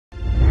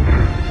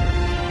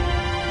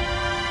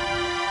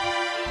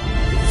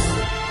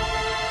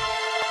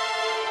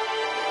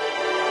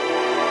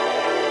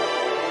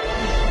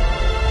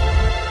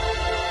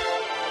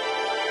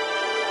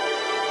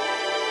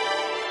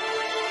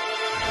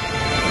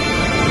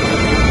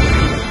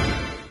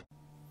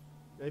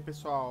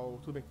pessoal,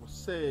 tudo bem com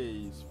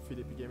vocês?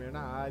 Felipe Gamer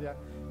na área.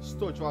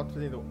 Estou de volta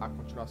trazendo a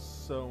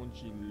continuação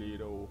de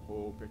Little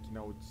Hope aqui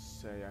na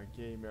Odisseia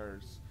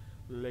Gamers.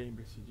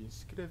 Lembre-se de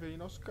inscrever em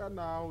nosso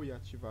canal e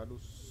ativar o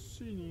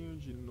sininho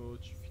de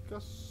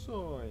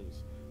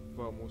notificações.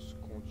 Vamos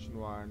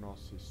continuar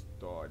nossa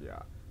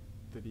história.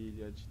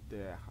 Trilha de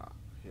terra,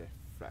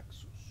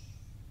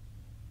 reflexos.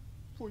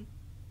 Fui.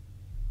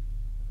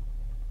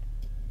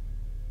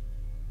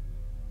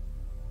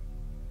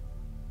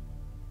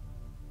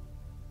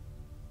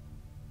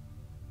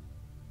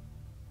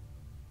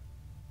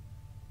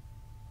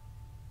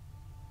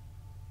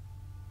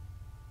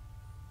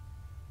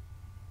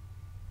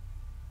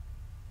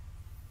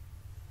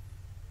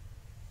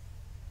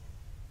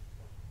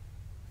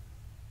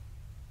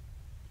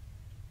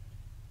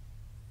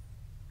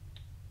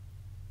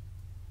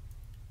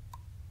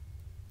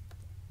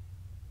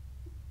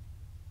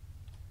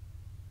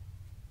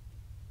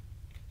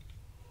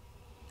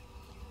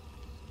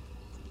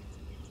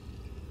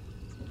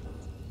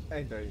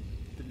 Entra aí,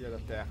 Trilha da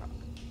Terra,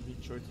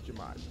 28 de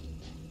maio.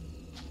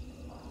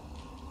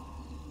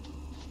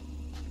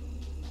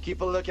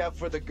 Keep a lookout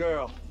for the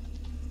girl.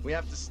 We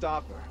have to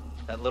stop her.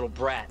 That little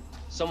brat.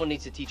 Someone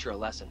needs to teach her a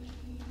lesson.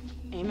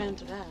 Amen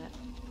to that.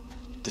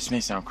 This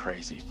may sound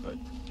crazy, but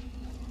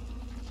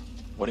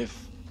what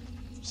if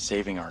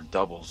saving our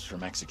doubles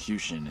from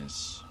execution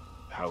is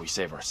how we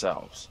save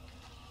ourselves?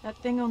 That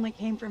thing only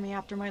came for me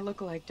after my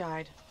lookalike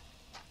died.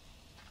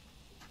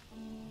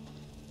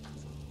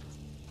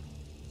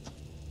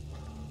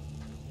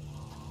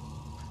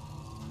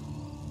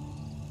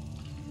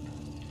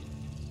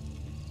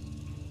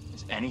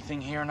 Is anything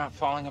here not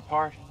falling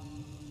apart?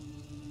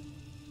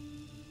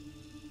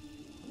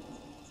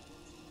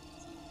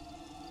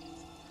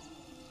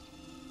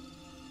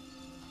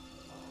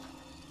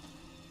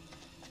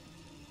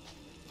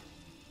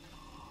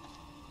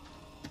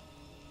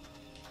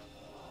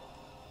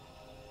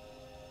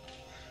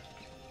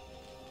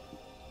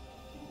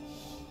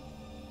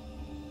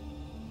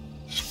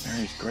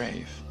 Mary's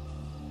grave.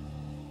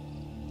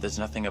 There's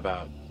nothing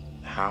about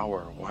how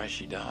or why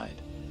she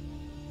died.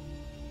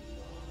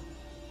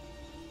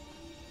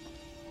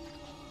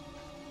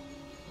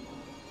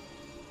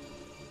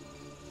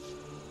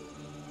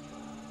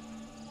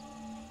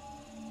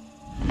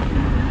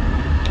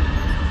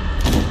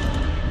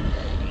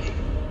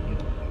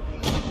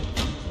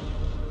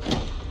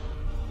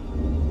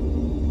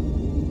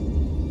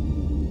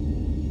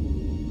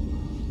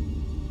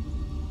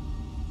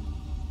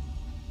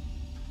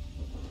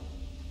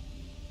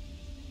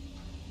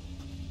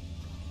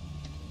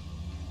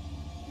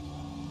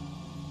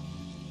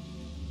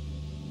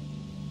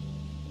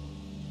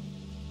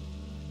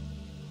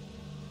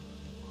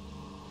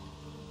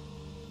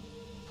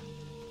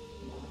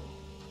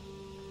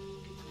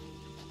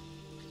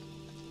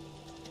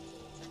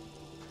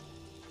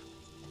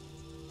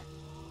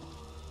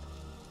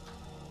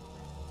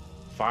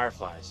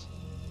 Fireflies.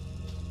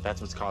 That's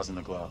what's causing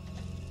the glow.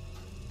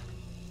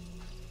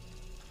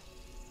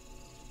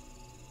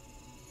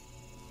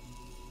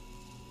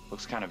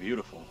 Looks kind of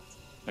beautiful,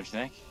 don't you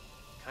think?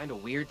 Kinda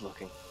weird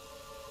looking.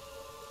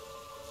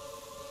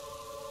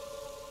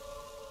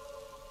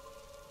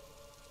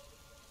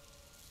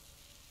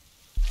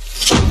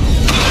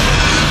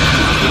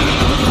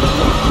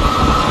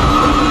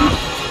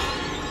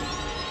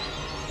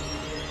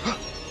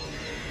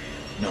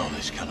 No,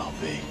 this cannot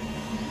be.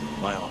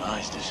 My own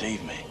eyes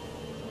deceive me.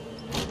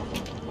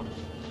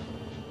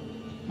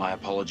 My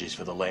apologies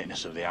for the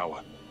lateness of the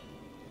hour,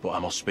 but I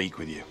must speak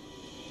with you.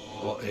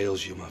 What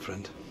ails you, my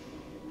friend?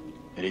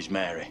 It is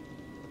Mary.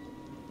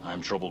 I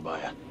am troubled by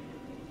her,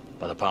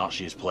 by the part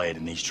she has played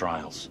in these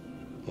trials.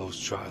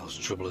 Most trials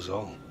trouble us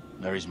all.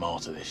 There is more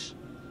to this.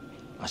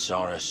 I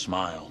saw her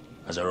smile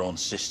as her own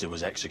sister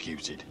was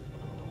executed.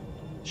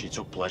 She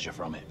took pleasure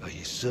from it. Are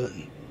you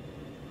certain?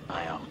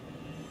 I am.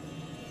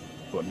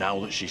 But now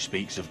that she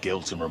speaks of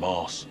guilt and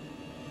remorse,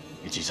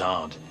 it is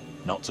hard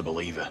not to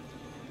believe her.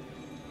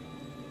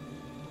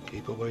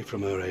 Keep away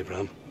from her,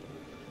 Abraham.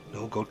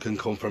 No good can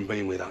come from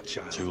being with that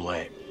child. Too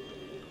late.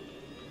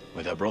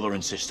 With her brother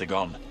and sister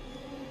gone,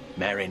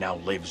 Mary now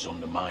lives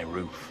under my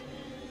roof.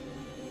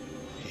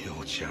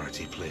 Your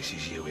charity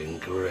places you in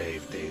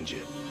grave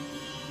danger.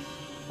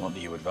 What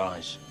do you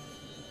advise?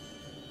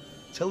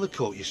 Tell the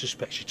court you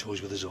suspect she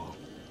toys with us all.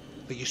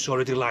 That you saw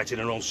her delight in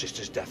her own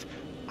sister's death.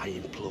 I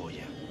implore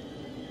you.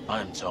 I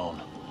am torn.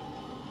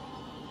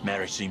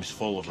 Mary seems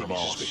full of Keep your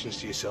remorse. suspicions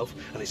to yourself,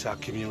 and it's our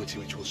community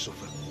which will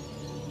suffer.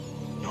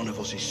 None of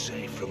us is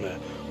safe from her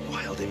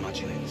wild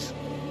imaginings.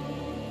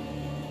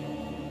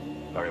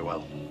 Very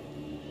well.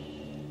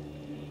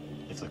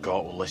 If the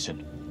court will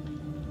listen,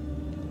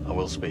 I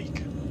will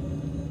speak.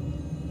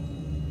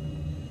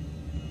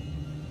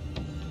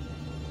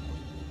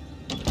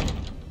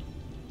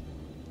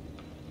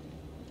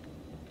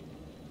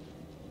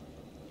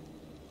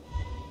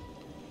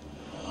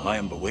 I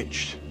am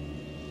bewitched.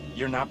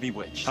 You're not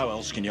bewitched. How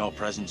else can your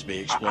presence be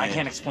explained? I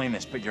can't explain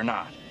this, but you're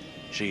not.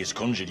 She has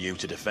conjured you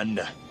to defend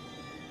her.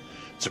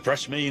 To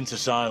press me into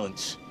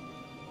silence.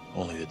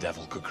 Only the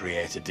devil could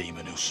create a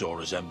demon who so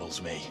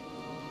resembles me.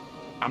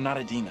 I'm not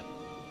a demon.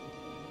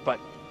 But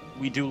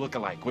we do look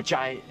alike, which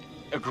I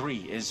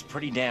agree is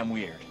pretty damn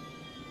weird.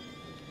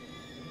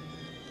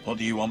 What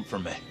do you want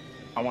from me?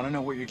 I want to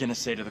know what you're gonna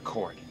say to the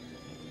court.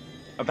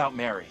 About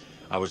Mary.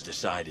 I was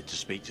decided to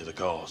speak to the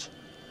court.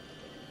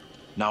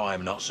 Now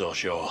I'm not so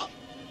sure.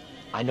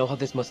 I know how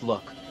this must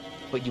look,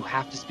 but you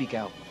have to speak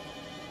out.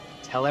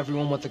 Tell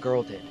everyone what the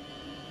girl did,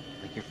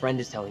 like your friend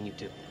is telling you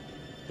to.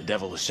 The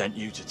devil has sent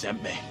you to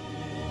tempt me.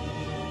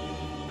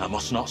 I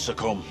must not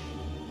succumb.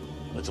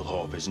 Little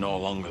Hope is no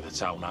longer the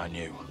town I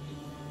knew.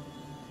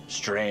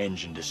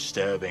 Strange and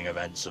disturbing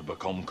events have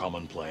become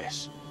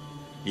commonplace.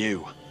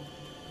 You,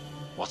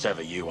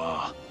 whatever you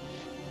are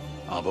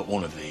but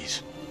one of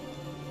these.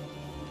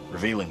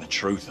 Revealing the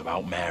truth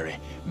about Mary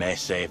may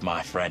save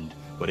my friend,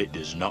 but it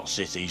does not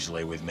sit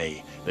easily with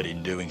me that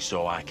in doing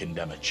so I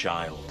condemn a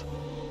child.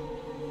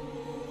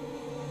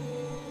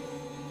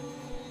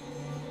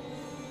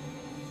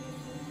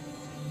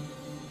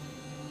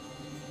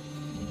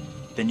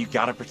 Then you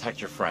gotta protect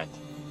your friend.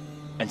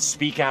 And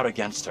speak out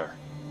against her.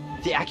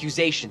 The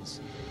accusations,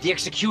 the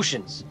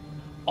executions,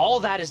 all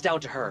that is down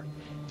to her.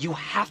 You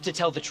have to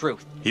tell the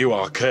truth. You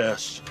are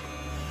cursed.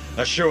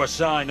 A sure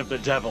sign of the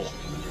devil.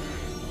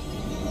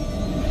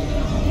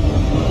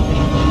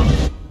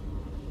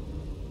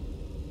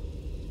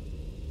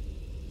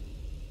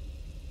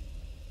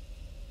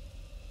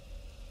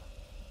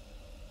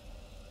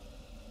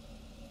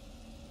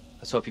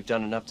 Let's hope you've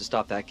done enough to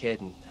stop that kid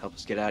and help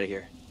us get out of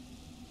here.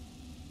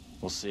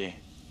 We'll see.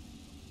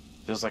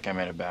 Feels like I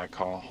made a bad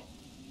call.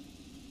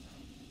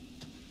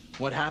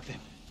 What happened?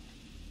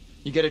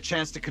 You get a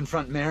chance to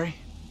confront Mary?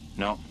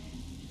 No.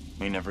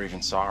 We never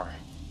even saw her.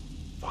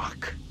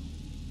 Fuck.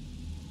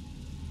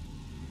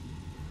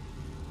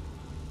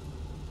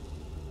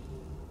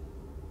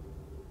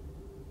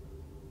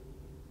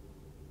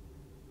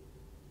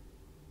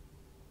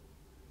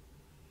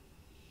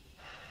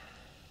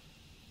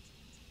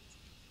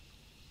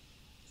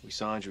 We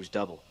saw Andrew's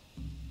double.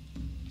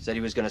 Said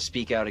he was gonna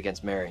speak out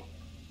against Mary.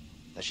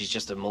 That she's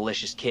just a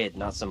malicious kid,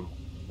 not some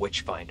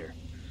witch finder.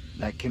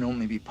 That can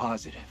only be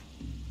positive.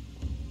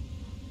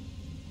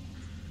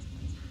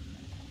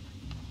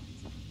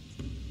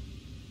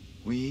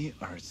 We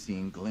are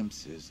seeing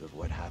glimpses of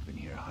what happened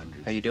here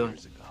hundreds How you of doing?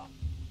 years ago.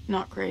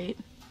 Not great.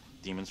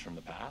 Demons from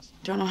the past?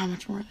 Don't know how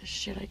much more of this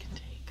shit I can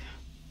take.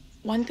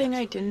 One thing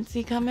I didn't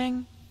see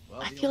coming,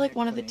 I feel like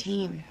one of the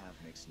team.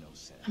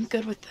 I'm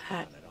good with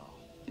that.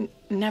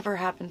 Never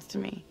happens to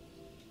me.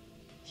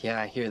 Yeah,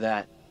 I hear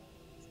that.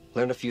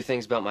 Learned a few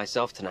things about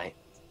myself tonight.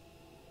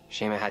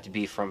 Shame it had to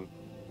be from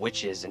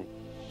witches and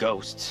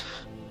ghosts.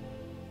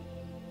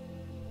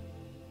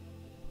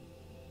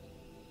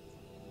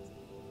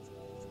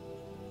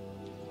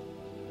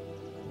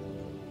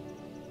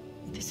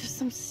 This is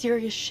some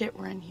serious shit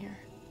we're in here.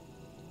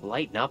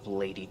 Lighten up,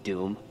 Lady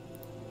Doom.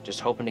 Just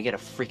hoping to get a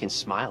freaking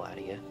smile out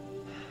of you.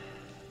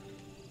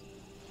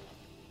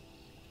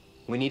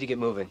 We need to get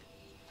moving.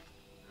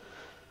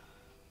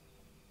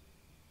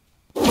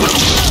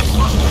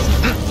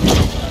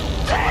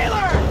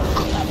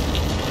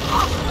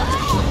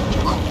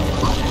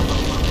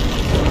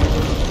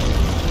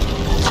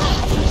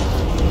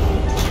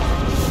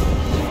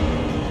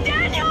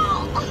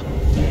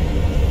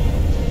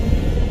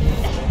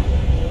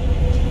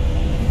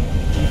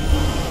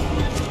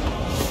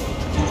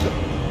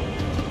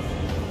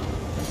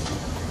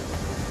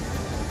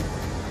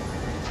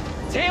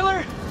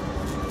 Taylor?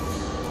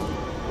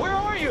 Where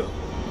are you?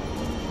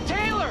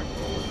 Taylor!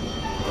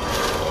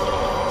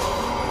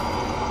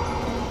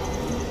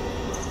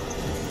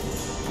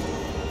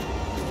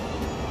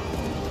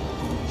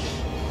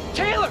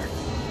 Taylor!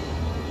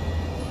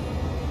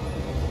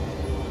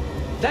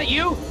 That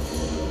you?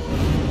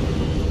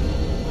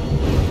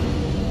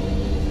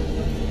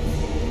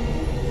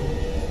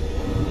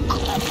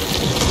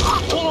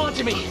 Hold on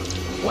to me.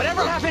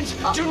 Whatever happens,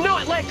 do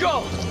not let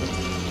go.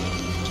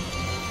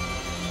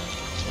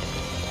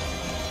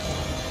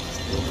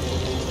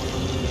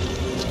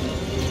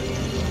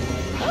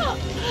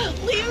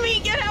 Leave me!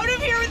 Get out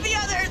of here with the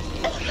others!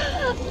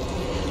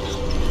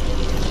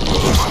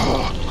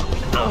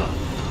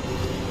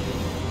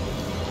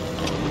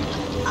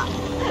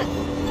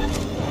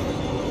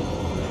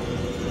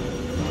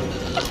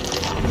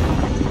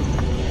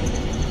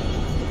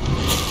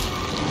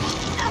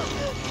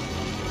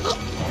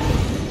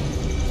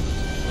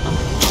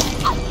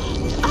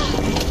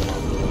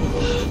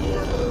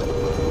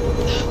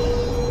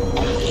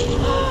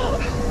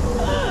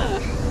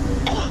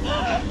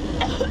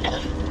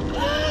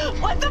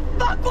 What the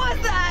fuck was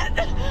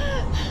that?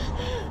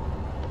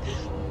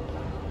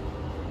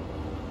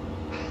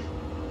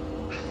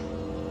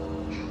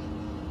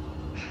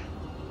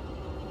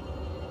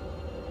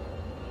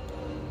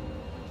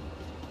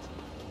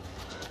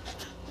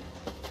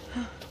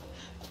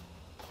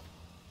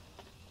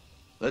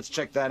 Let's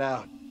check that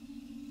out.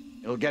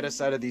 It'll get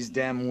us out of these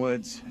damn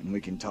woods, and we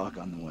can talk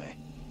on the way.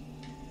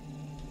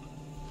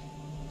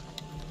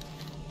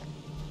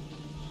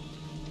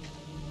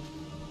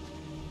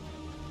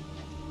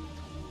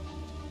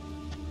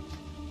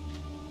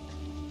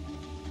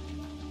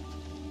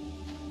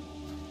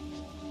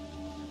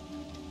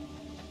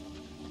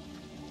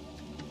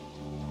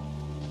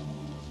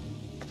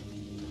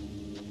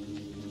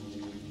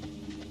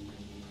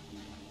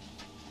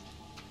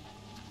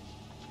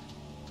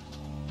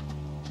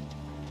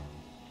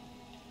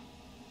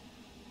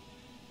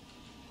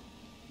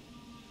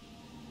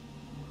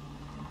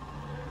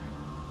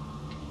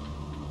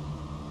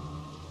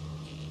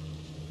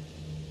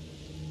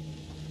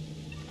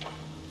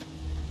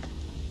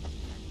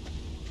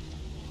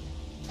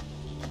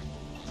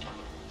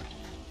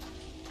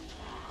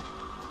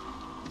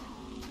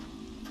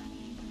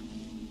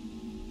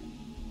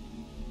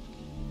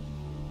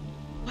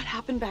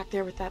 happened back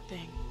there with that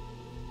thing?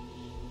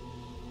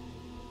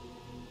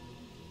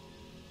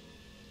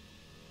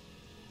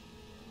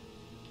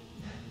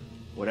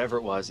 Whatever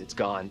it was, it's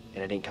gone,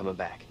 and it ain't coming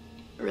back.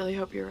 I really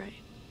hope you're right.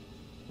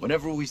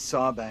 Whatever we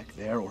saw back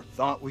there, or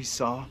thought we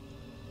saw,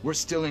 we're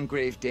still in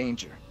grave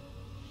danger.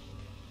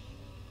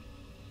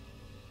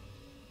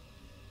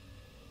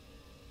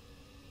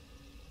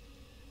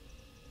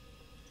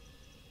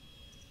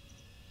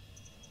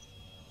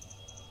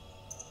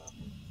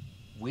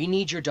 We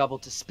need your double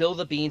to spill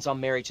the beans on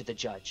Mary to the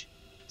judge.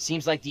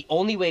 Seems like the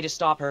only way to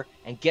stop her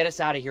and get us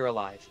out of here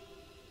alive.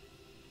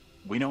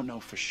 We don't know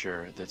for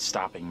sure that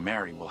stopping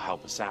Mary will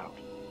help us out.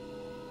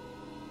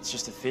 It's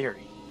just a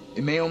theory.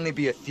 It may only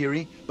be a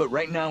theory, but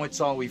right now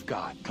it's all we've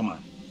got. Come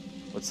on,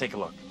 let's take a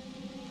look.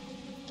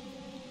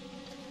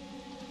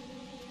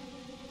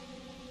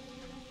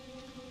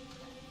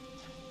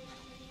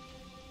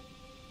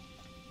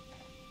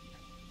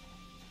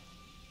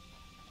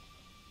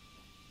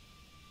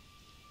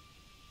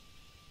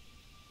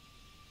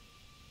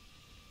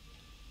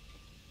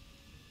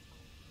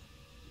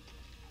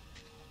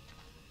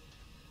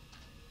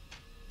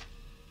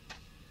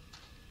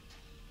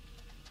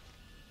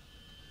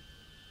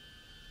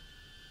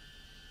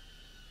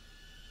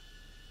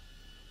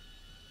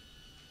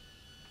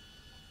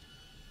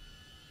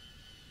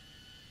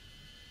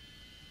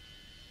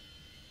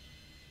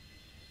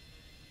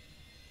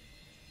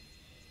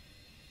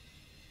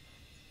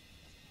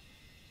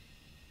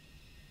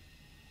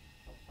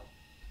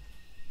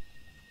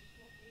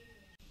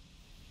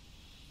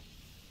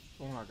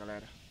 Vamos lá,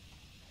 galera.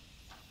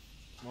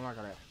 Vamos lá,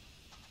 galera.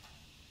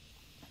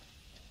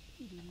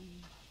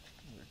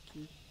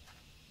 Aqui.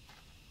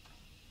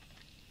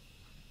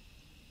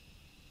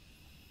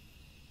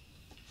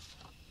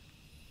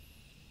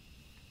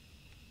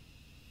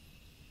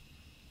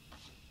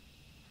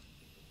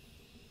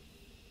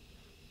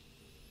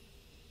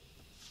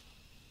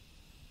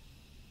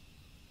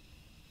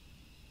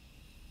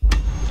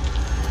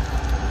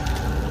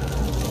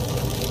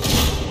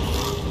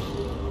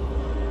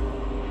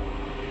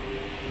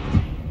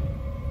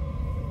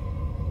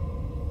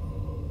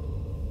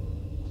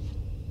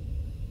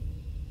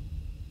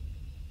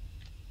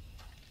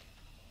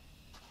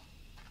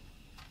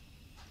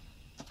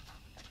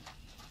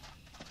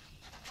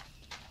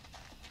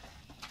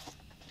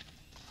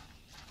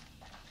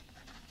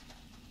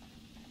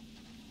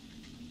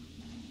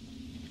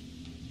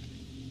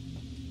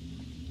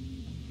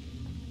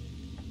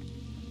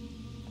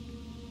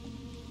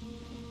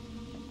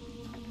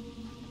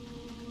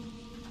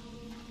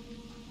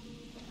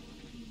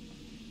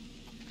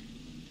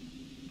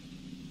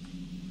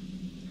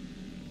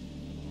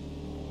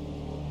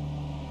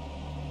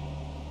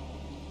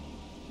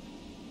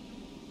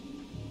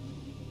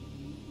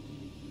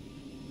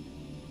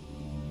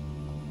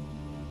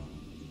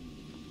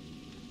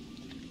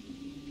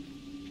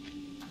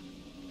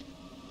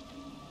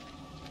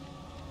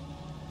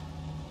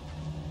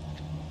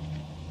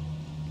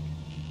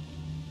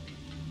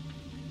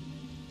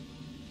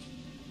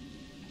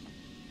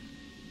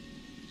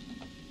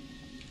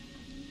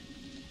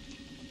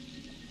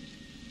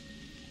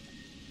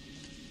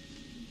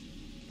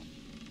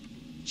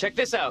 Check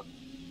this out.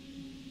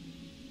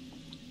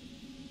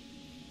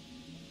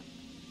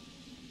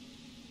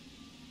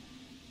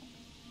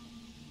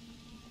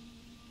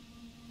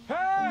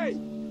 Hey!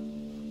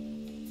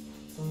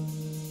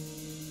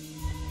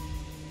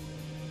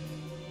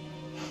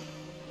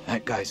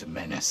 That guy's a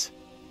menace.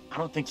 I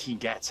don't think he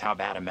gets how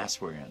bad a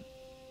mess we're in.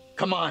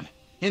 Come on,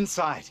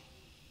 inside.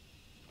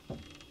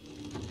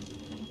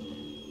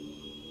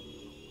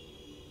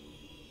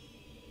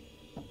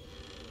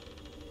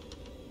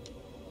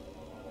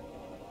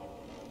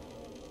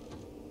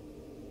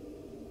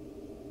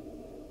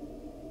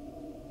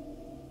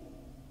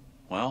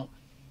 Well,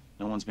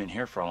 no one's been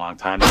here for a long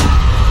time. Now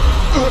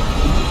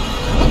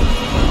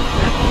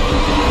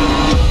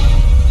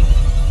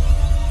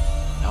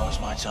is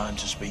my time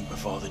to speak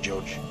before the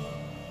judge.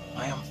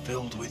 I am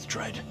filled with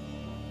dread.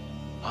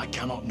 I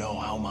cannot know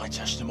how my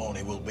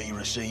testimony will be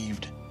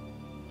received.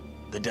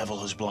 The devil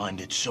has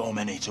blinded so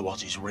many to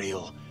what is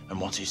real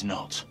and what is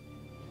not.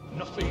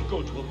 Nothing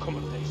good will come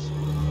of this.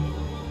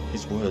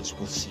 His words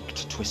will seek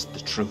to twist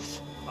the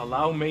truth.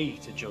 Allow me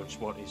to judge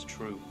what is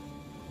true.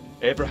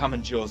 Abraham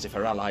and Joseph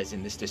are allies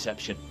in this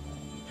deception.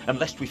 And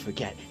lest we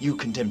forget, you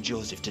condemned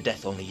Joseph to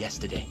death only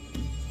yesterday.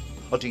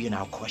 Or do you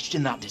now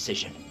question that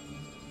decision?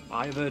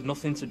 I have heard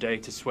nothing today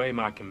to sway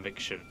my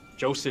conviction.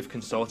 Joseph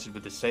consorted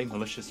with the same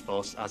malicious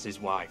force as his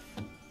wife.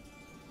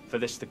 For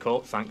this the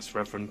court thanks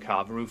Reverend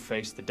Carver, who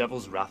faced the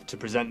devil's wrath to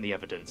present the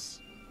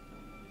evidence.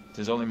 It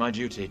is only my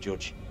duty,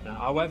 Judge. Now,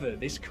 however,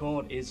 this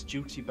court is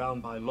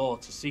duty-bound by law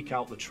to seek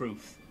out the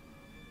truth.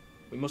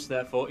 We must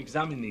therefore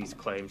examine these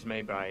claims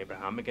made by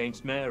Abraham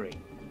against Mary.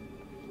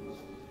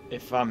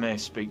 If I may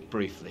speak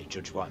briefly,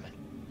 Judge Wyman.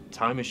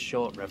 Time is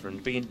short,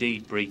 Reverend. Be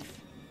indeed brief.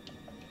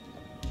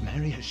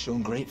 Mary has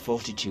shown great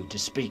fortitude to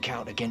speak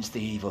out against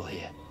the evil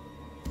here.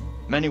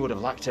 Many would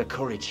have lacked her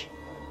courage.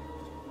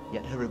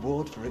 Yet her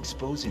reward for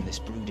exposing this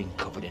brooding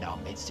coven in our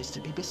midst is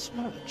to be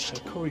besmirched.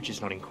 Her courage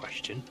is not in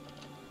question.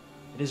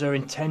 It is her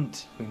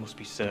intent we must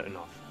be certain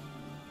of.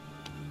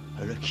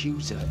 Her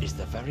accuser is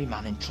the very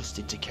man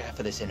entrusted to care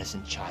for this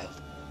innocent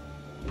child.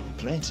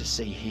 Plain to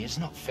see, he is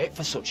not fit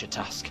for such a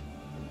task.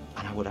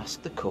 And I would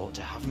ask the court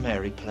to have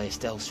Mary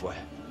placed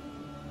elsewhere.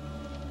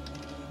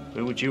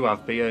 Who would you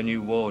have be her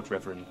new ward,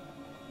 Reverend?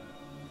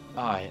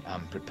 I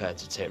am prepared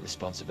to take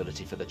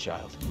responsibility for the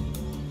child,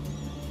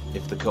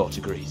 if the court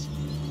agrees.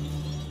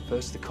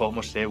 First, the court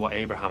must hear what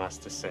Abraham has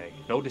to say.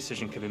 No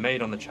decision can be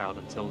made on the child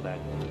until then.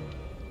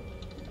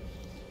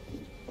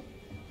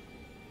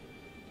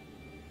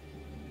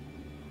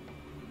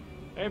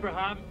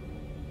 Abraham?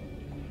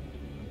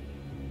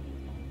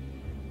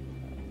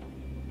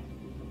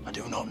 I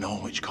do not know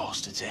which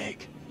course to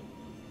take.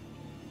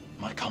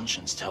 My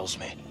conscience tells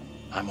me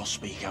I must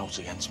speak out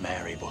against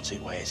Mary, but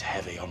it weighs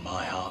heavy on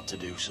my heart to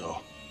do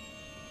so.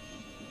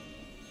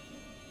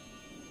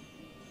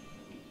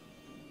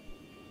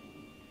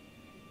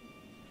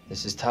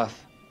 This is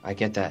tough. I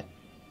get that.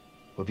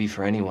 Would be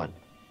for anyone.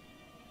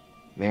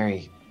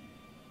 Mary,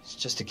 is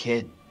just a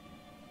kid.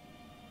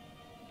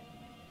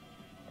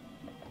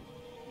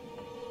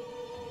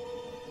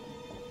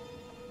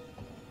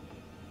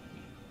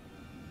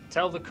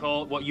 Tell the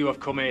court what you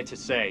have come here to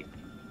say.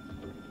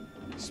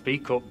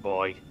 Speak up,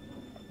 boy.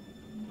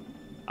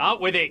 Out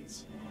with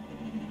it!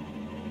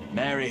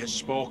 Mary has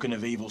spoken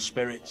of evil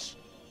spirits,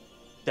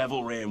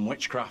 devilry and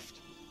witchcraft.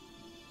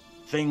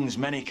 Things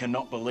many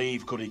cannot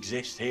believe could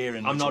exist here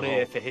in I'm Little not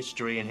here Hope. for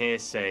history and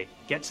hearsay.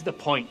 Get to the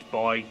point,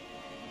 boy.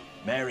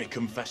 Mary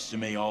confessed to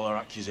me all her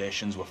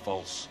accusations were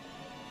false.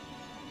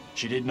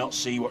 She did not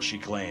see what she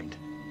claimed.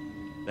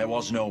 There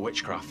was no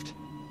witchcraft.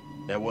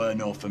 There were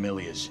no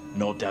familiars,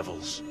 no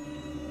devils.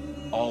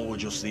 All were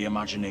just the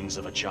imaginings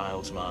of a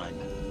child's mind.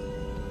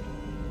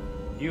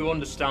 You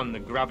understand the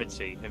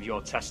gravity of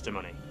your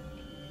testimony.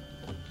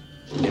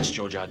 Yes,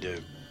 Judge, I do.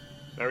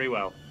 Very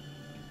well.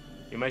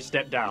 You may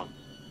step down.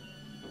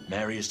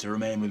 Mary is to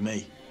remain with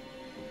me.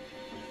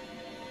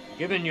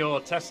 Given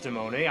your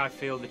testimony, I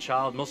feel the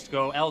child must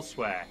go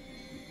elsewhere.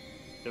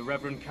 The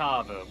Reverend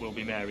Carver will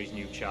be Mary's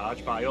new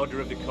charge by order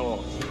of the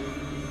court.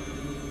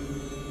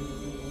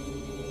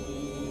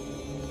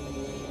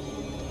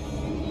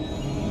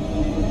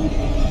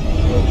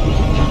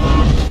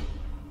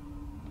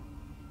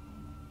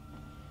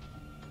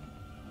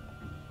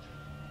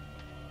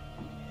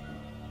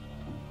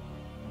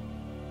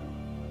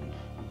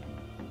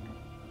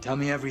 Tell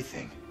me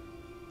everything.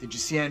 Did you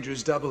see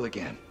Andrew's double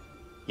again?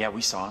 Yeah,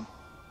 we saw him.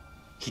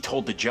 He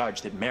told the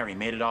judge that Mary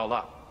made it all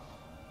up.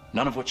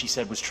 None of what she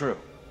said was true.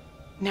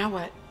 Now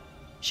what?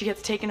 She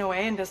gets taken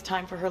away and does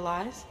time for her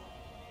lies?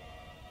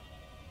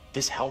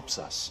 This helps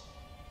us.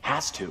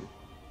 Has to.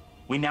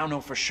 We now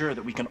know for sure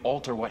that we can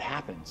alter what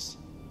happens.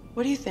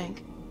 What do you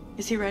think?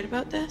 Is he right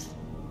about this?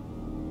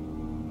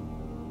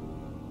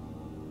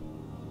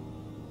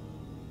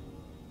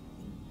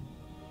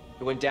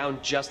 It went down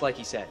just like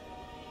he said.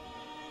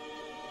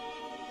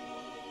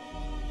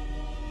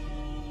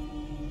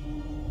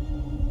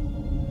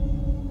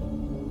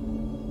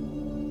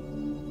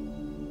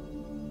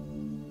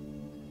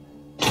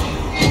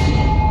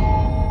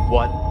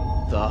 What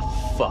the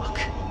fuck?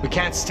 We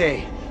can't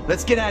stay.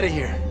 Let's get out of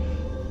here.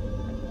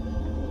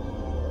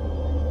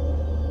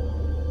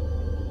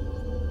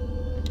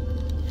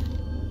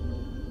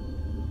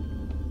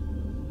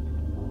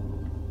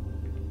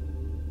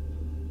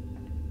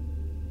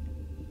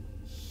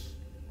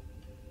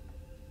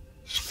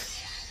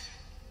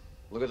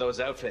 Look at those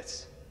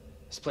outfits.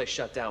 This place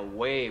shut down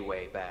way,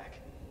 way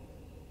back.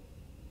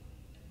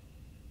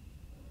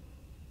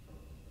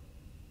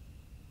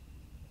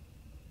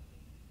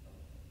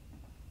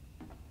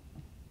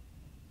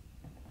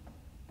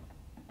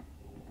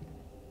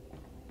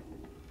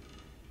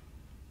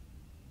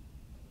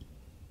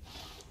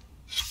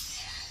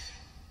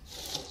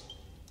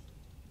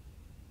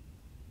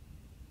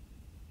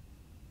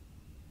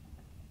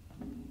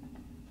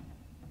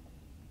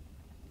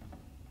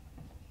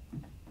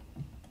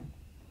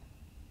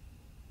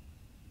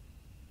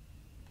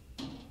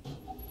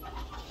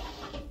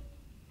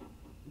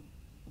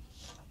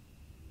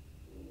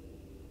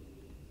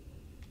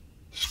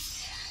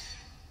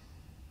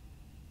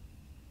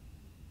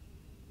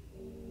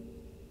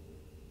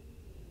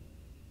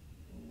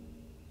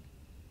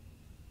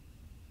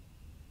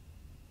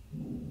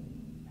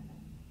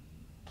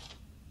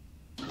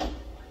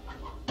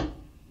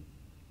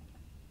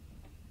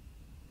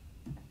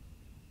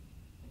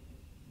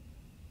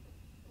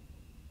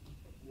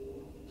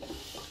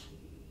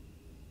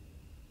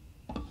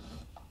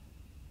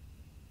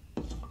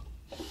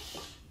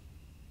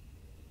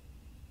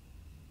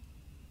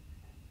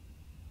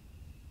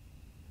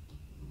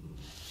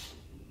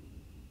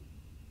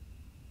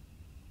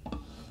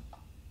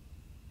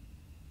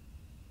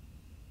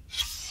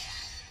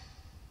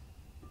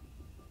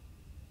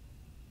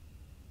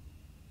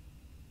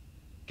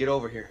 Get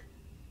over here.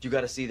 You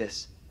gotta see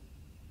this.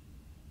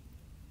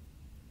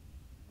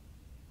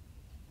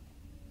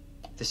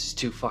 This is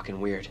too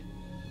fucking weird.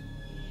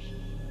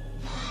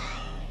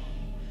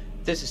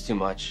 This is too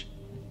much.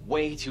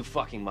 Way too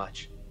fucking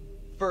much.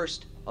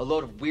 First, a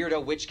load of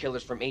weirdo witch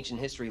killers from ancient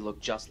history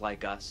look just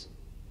like us.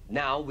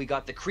 Now, we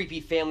got the creepy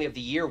Family of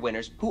the Year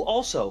winners who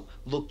also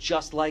look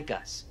just like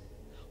us.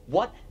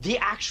 What the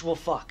actual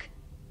fuck?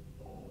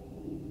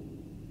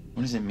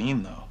 What does it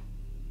mean, though?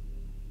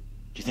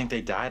 Do you think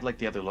they died like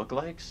the other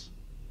lookalikes?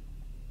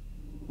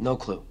 No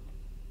clue.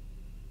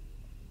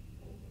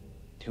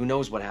 Who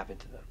knows what happened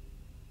to them?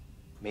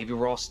 Maybe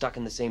we're all stuck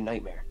in the same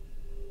nightmare.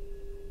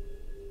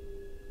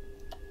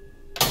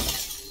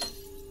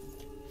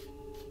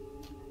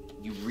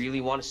 You really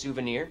want a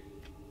souvenir?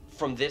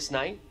 From this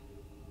night?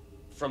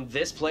 From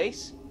this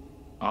place?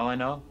 All I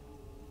know,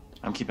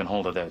 I'm keeping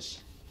hold of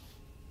this.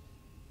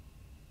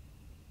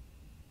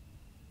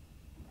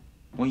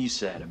 What you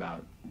said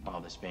about all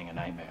this being a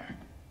nightmare.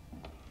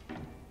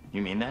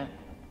 You mean that?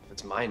 If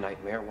it's my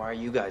nightmare, why are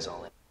you guys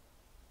all in?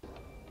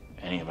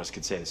 Any of us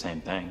could say the same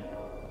thing.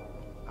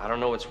 I don't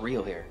know what's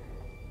real here.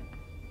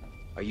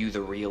 Are you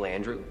the real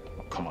Andrew?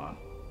 Oh, come on.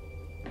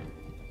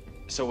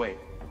 So wait.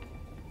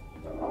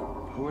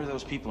 Who are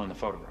those people in the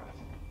photograph?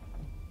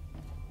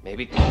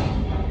 Maybe.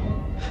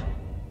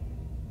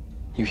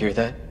 You hear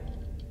that?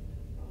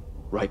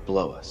 Right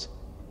below us.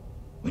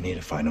 We need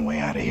to find a way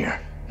out of here,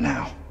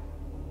 now.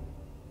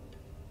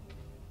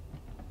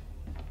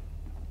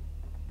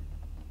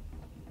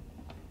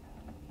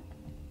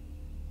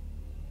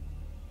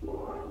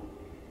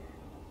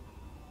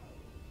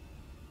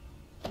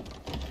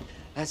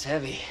 That's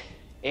heavy.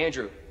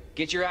 Andrew,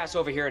 get your ass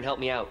over here and help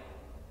me out.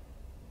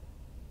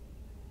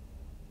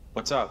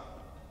 What's up?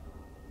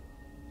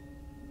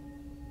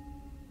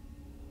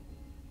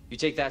 You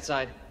take that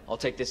side, I'll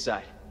take this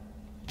side.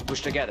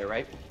 Push together,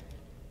 right?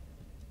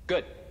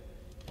 Good.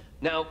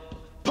 Now,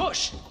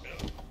 push!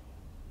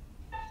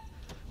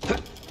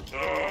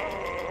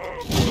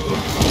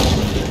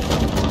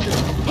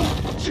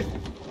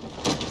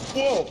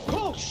 Whoa!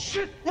 Oh,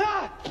 shit!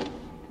 Ah!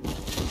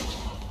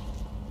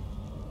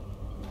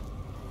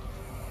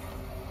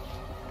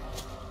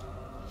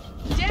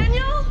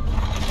 Daniel?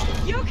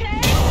 You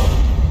okay?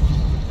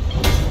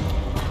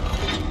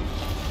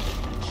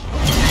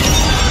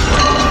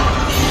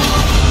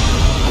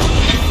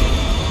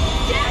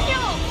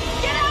 Daniel!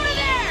 Get out of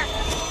there!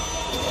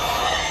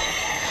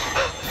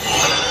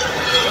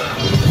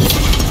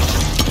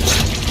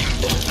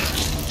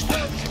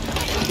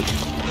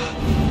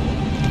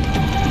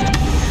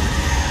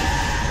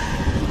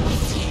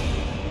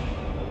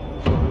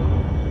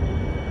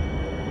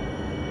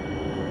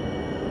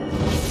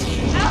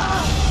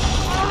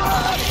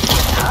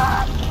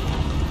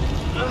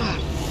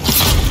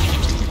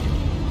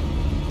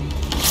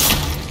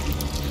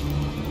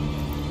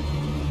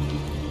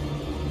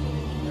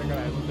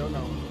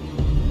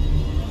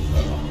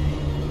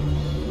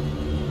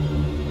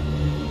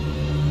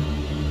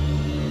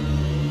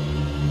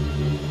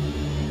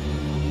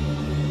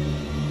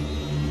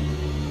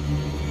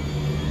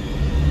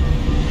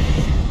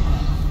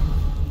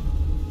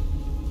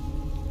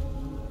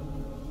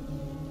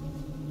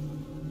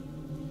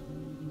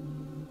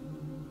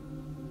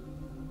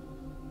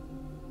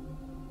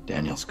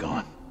 Daniel's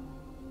gone.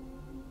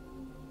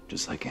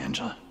 Just like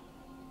Angela.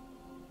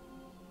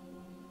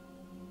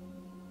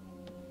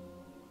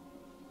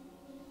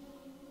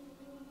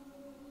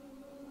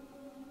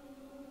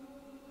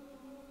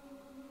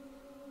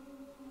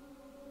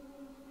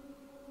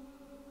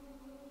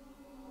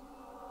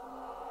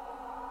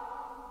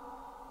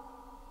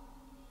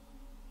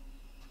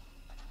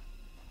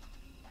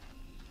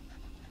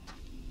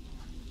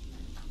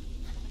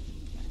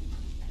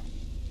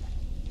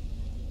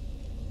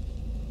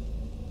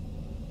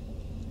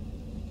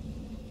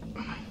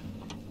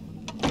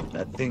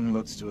 That thing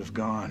looks to have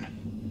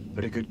gone,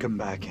 but it could come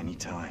back any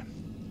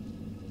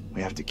time.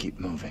 We have to keep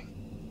moving.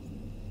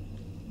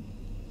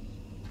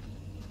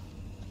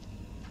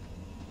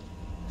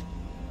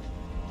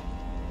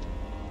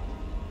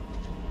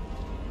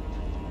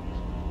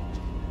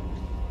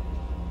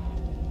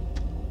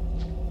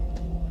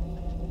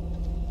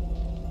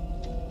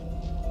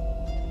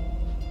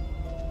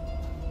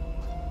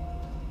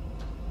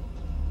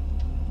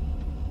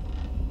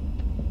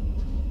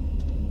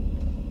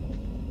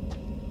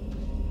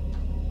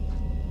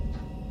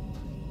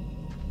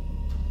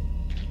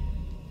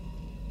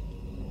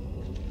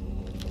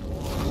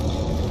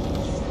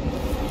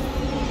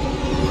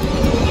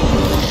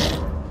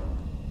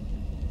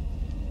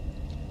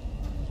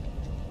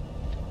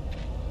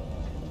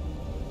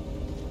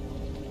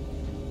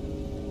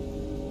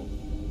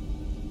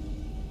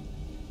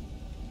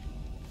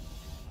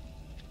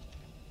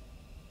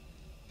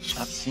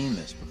 I've seen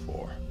this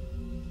before.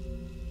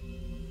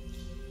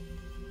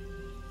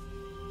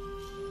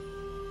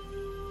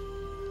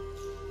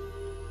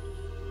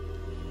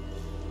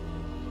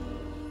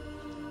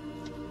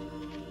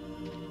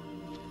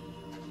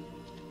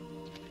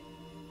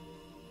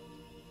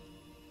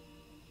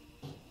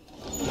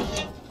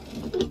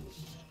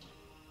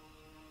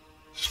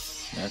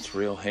 That's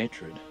real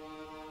hatred.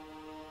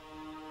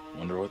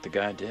 Wonder what the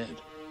guy did.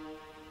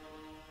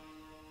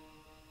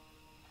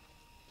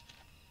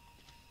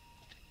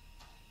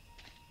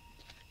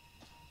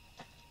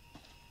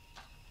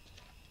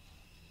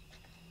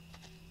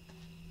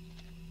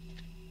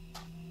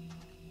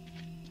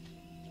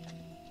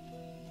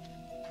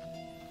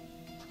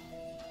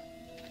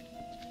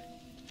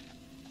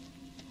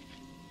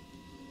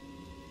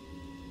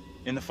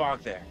 In the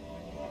fog there.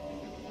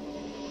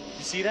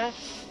 You see that?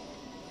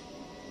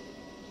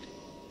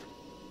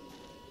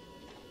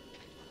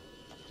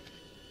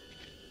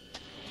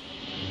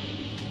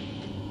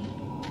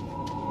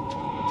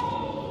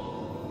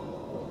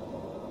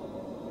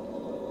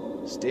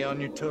 Stay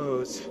on your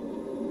toes.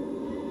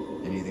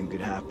 Anything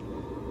could happen.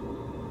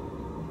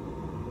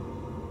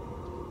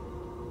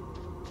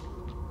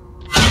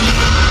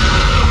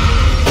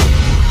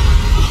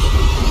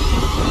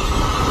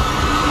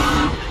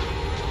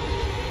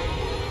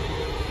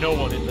 No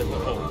one in Little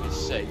Hope is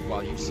safe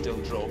while you still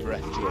draw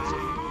breath, Joseph.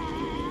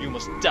 You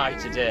must die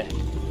today.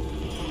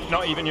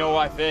 Not even your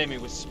wife Amy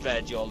was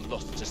spared your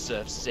lust to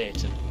serve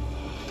Satan.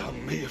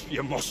 Damn me if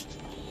you must.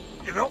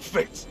 You're not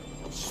fit.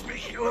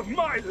 Speaking of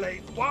my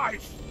late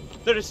wife.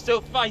 There is still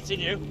fight in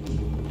you.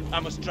 I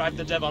must drive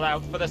the devil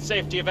out for the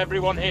safety of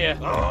everyone here.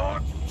 Oh,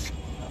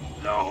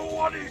 no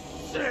one is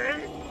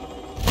safe.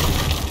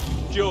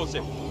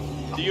 Joseph,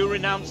 do you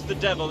renounce the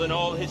devil and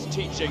all his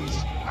teachings?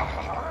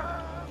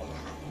 I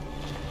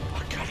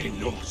carry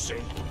no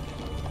sin.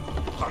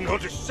 I'm no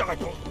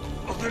disciple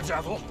of the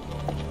devil.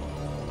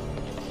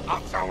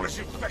 Our town is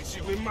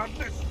infected with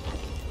madness.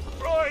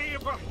 Roy,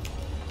 my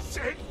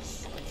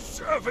saints,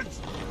 servants.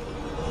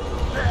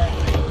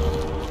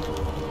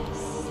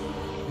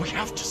 We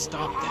have to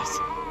stop this.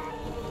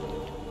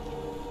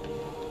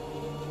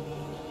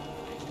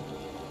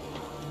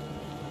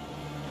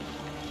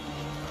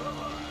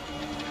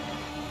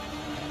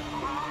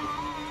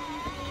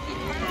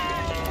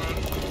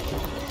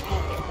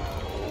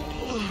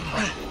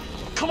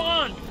 Come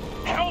on!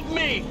 Help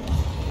me!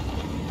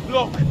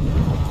 Look!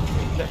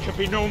 There can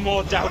be no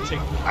more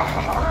doubting.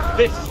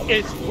 This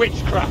is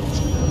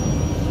witchcraft.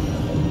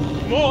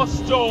 More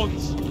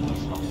stones!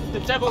 The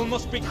devil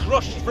must be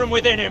crushed from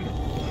within him.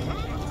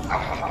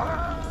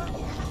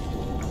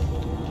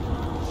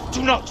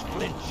 Do not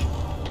flinch.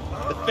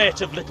 The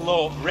fate of Little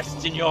Hope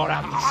rests in your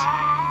hands.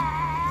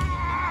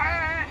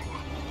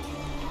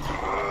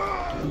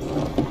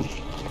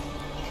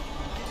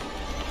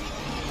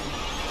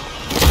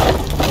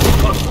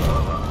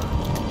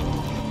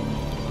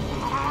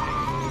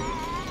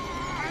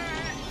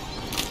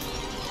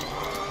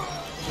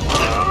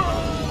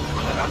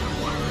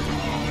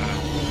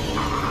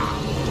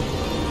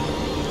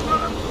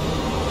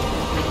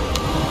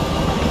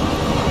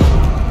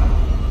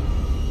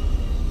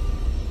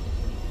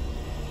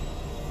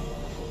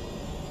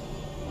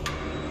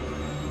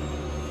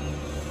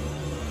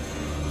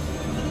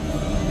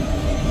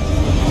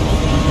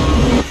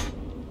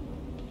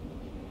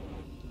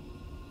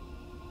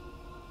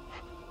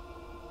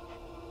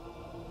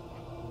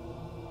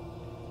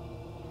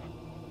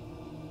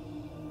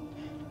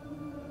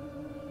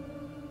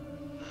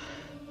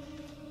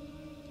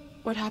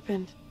 What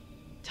happened?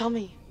 Tell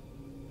me.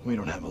 We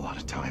don't have a lot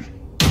of time.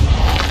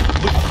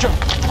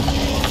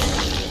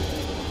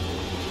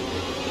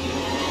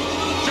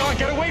 John,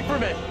 get away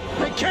from it!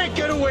 I can't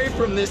get away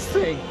from this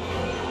thing.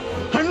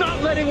 I'm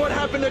not letting what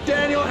happened to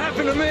Daniel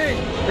happen to me.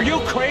 Are you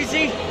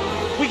crazy?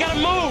 We gotta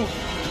move!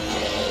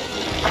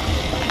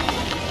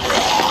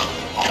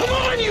 Come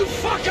on, you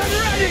fucking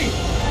ready!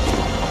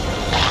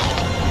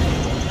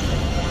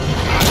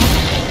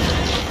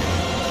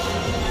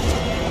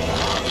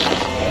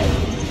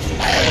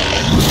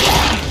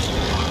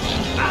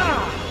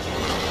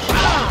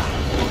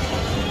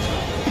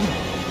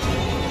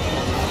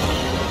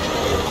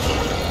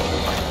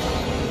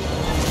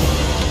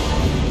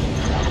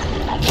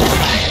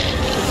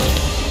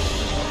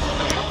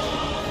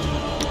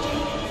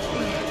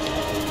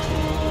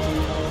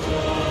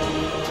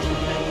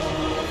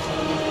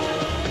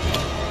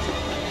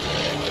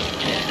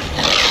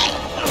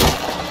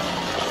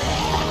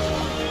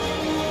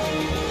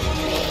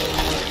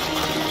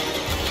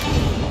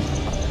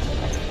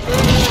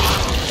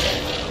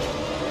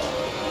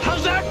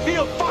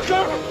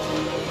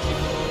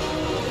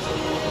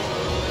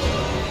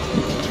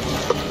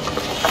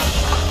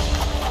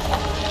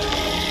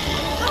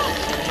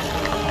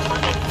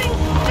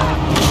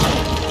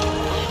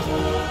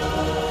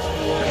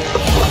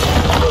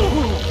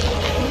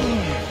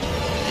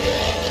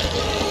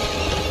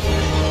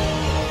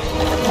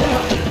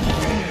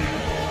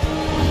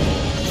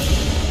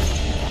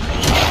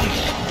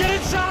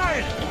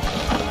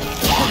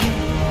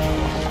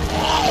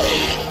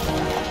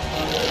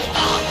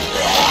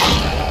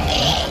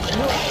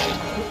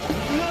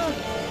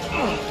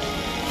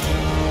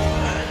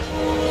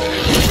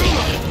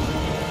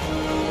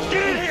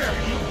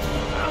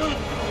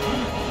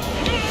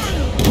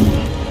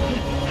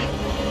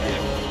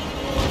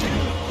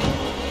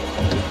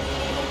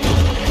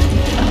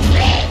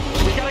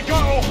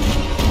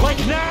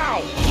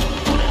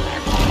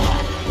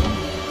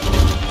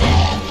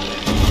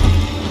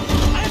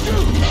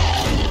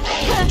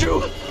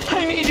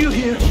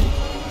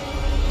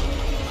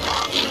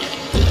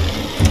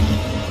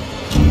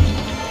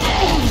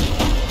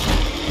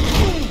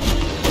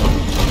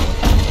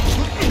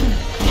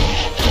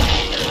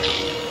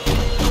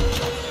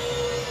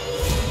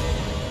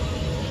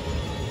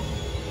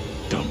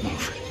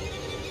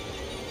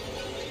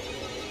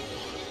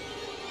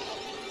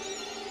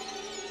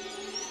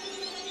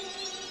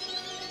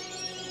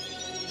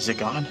 Is it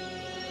gone?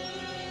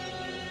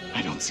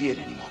 I don't see it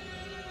anymore.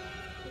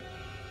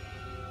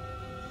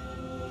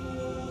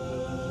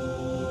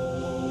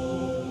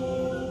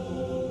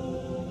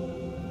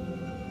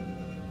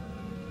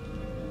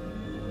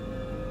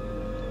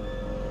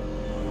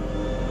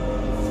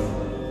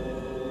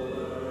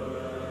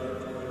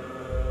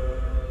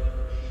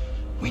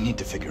 We need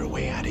to figure a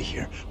way out of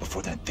here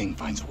before that thing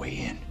finds a way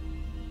in.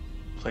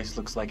 Place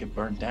looks like it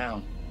burned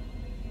down.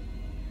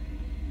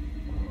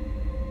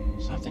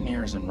 Something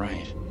here isn't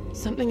right.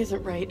 Something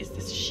isn't right is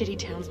this shitty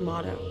town's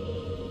motto.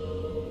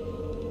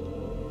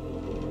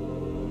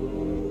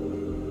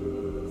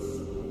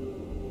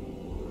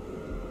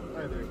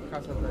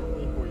 Casa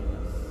em ruínas.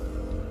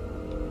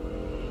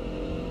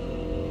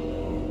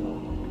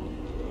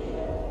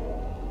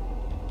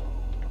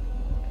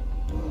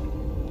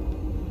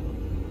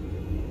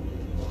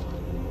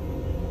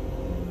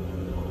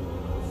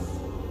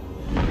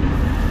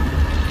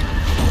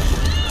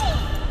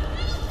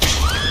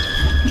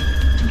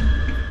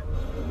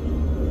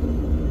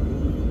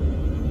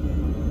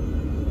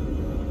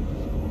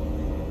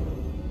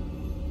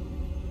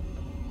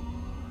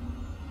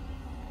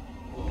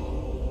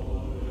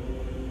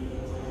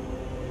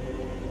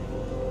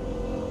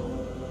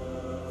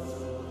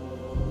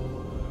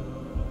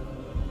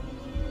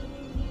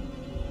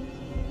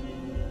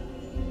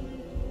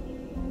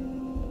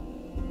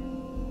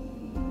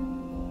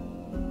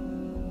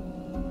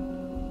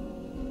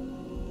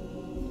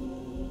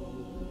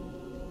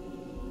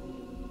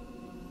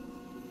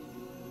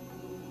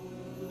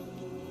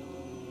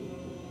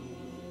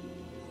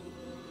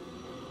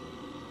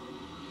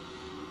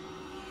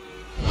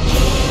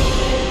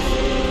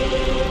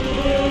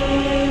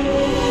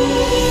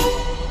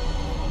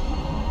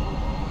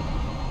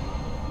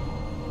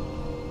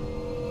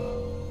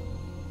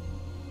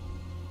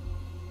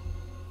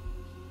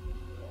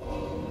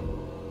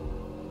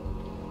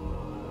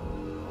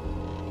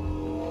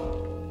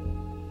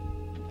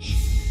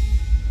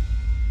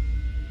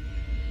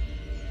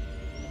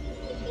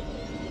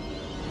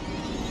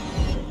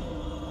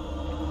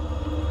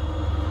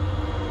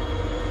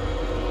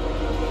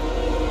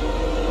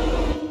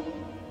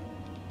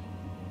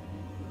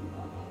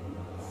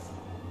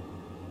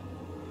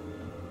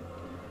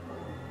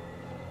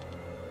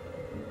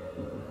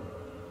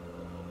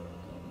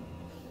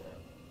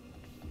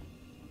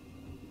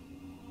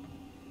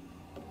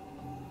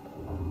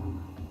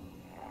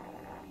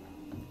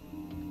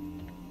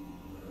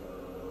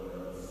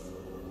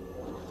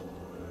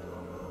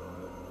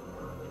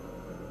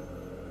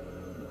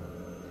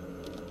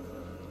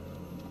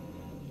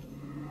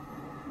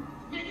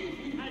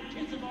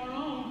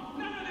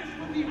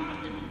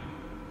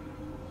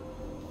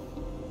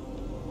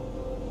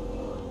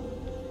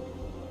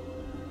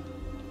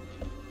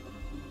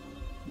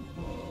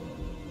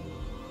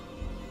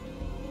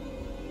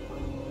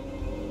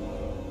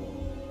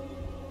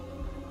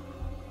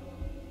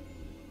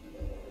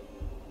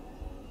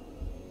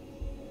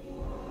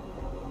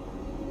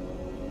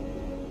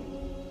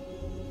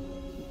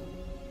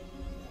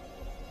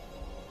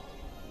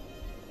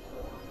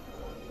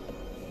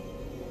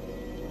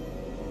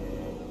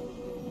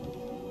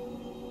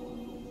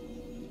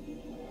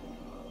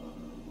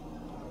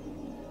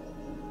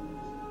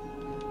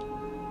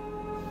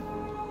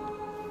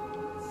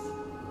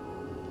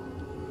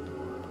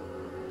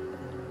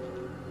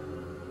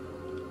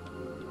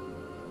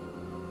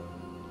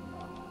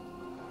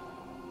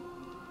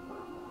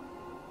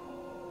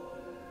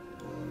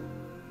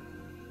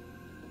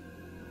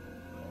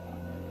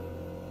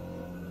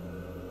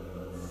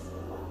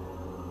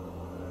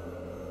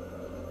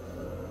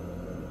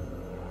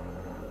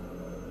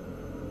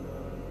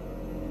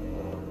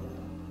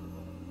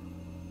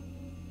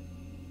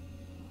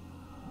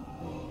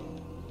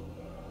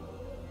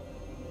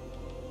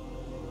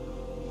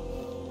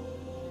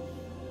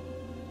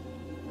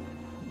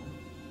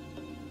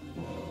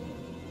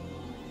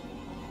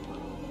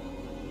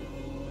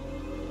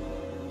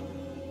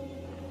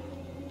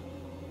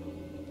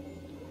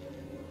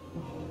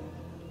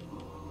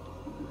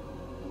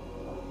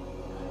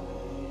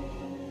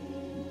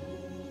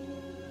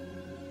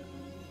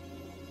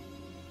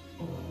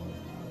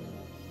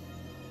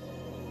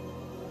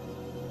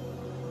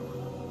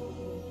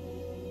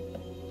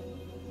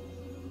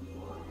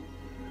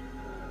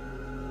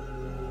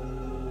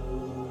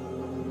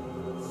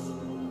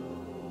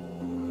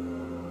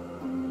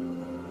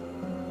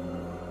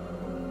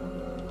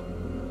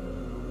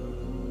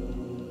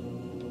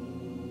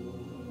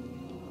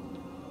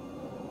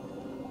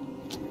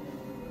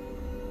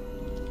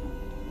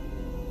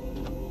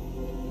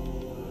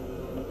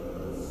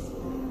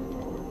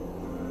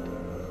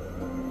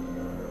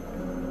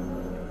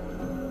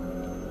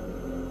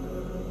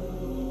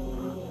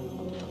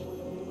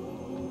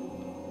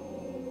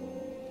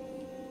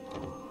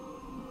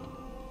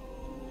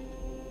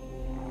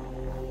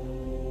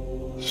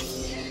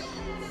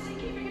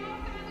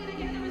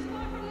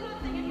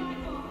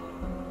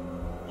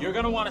 You're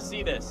gonna want to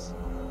see this.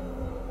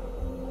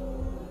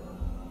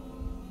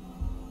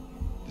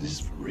 This is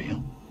for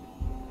real.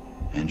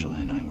 Angela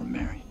and I were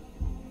married.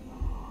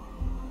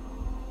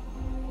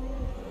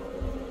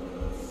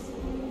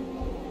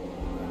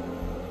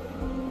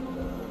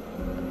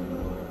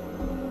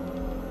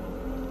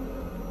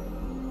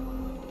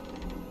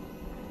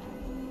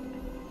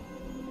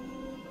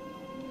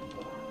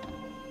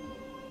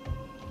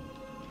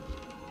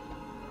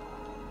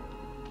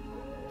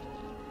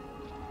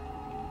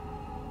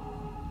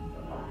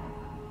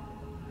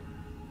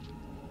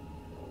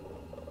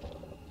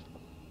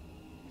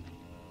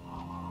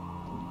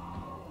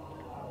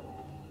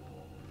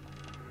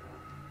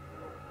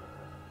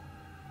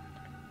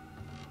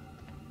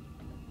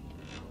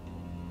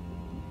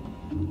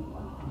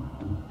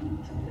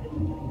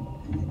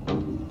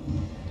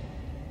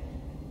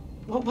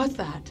 What was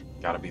that?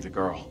 Gotta be the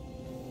girl.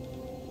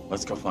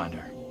 Let's go find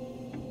her.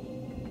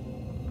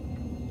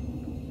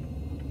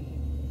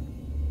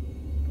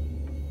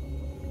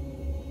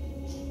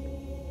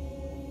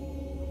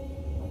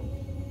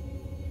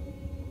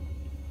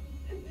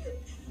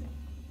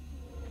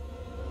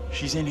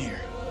 She's in here.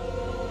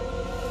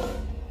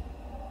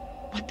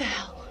 What the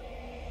hell?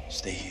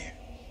 Stay here.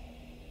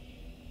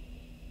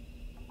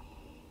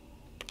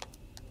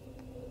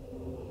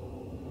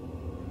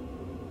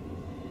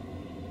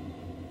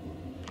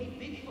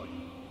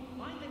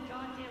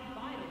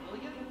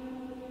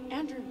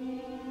 Andrew,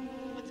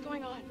 what's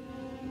going on?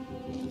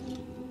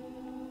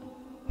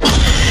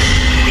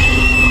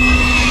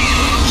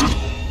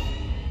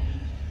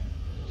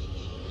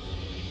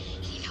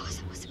 He knows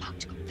I was about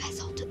to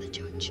confess all to the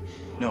judge.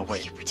 No,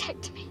 wait. You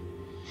protect me.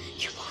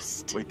 You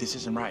must. Wait, this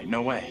isn't right.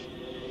 No way.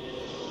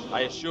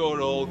 I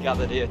assure all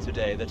gathered here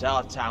today that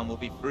our town will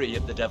be free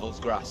of the devil's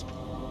grasp.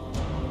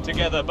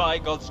 Together, by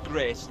God's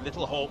grace,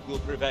 little hope will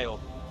prevail.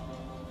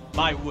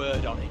 My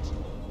word on it.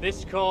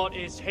 This court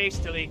is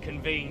hastily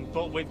convened,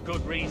 but with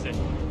good reason.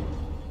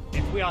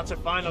 If we are to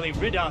finally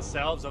rid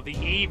ourselves of the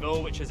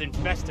evil which has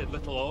infested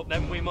Little Hope,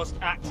 then we must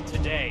act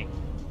today.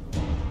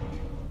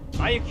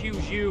 I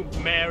accuse you,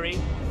 Mary,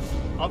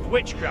 of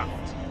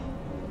witchcraft.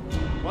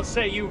 What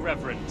say you,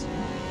 Reverend?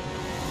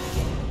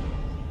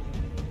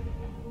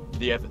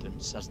 The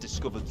evidence, as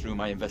discovered through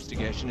my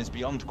investigation, is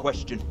beyond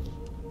question.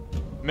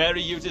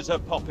 Mary uses her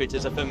puppet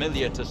as a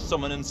familiar to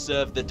summon and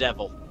serve the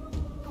devil.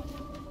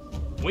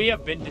 We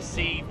have been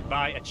deceived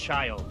by a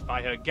child,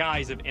 by her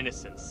guise of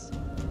innocence.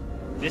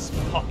 This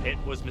puppet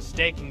was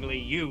mistakenly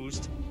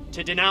used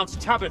to denounce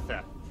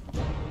Tabitha,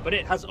 but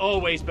it has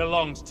always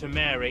belonged to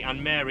Mary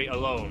and Mary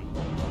alone.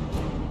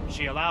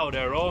 She allowed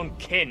her own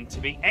kin to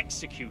be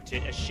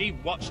executed as she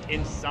watched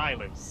in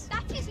silence.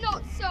 That is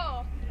not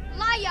so.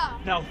 Liar!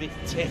 Now this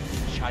tainted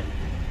child,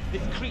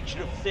 this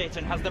creature of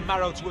Satan has the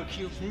marrow to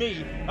accuse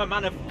me, a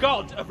man of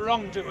God, of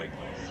wrongdoing.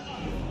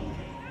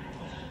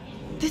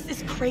 This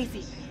is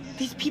crazy.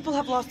 These people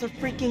have lost their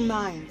freaking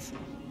minds.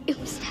 It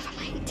was never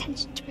my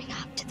intention to bring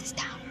harm to this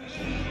town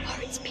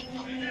or its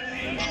people. Can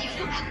you not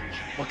help me?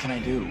 What can I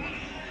do?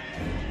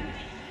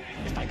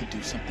 If I could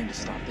do something to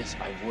stop this,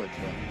 I would,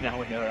 but...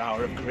 Now in her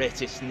hour of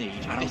greatest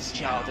need, this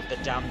child of the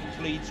damned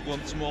pleads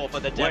once more for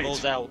the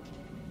devil's help.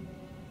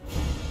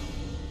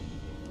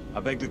 I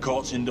beg the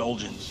court's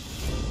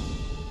indulgence.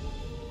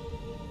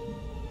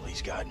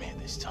 Please guide me at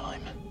this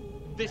time.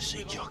 I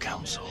seek your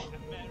counsel.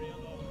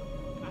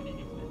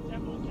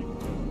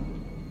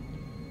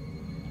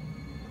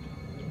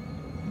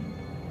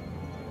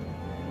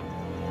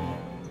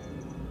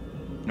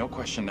 No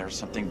question there's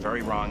something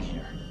very wrong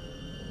here.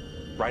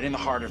 Right in the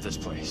heart of this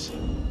place.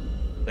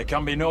 There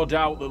can be no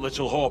doubt that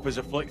Little Hope is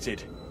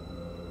afflicted.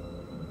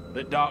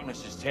 That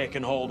darkness has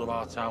taken hold of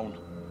our town.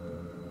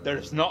 There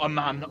is not a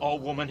man or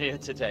woman here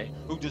today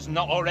who does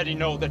not already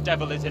know the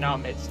devil is in our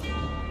midst.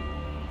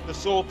 The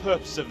sole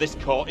purpose of this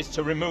court is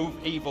to remove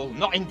evil,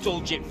 not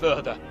indulge it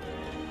further.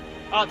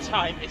 Our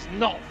time is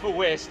not for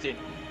wasting.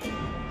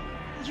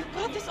 You've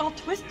got this all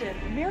twisted.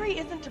 Mary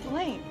isn't to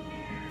blame.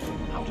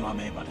 How do I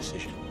make my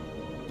decision?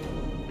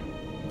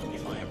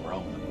 If I am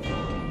wrong,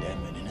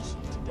 condemn an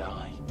innocent to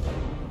die.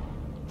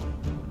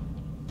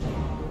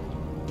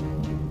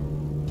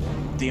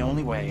 The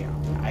only way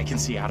I can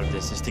see out of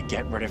this is to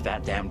get rid of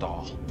that damn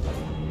doll.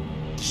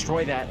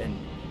 Destroy that and...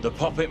 The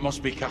puppet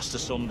must be cast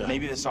asunder.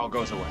 Maybe this all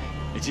goes away.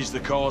 It is the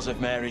cause of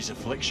Mary's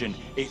affliction.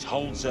 It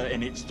holds her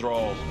in its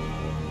thrall.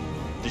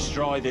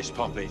 Destroy this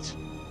puppet,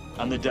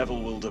 and the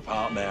devil will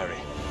depart Mary.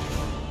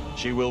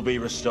 She will be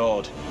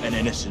restored, an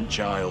innocent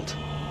child.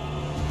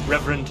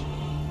 Reverend,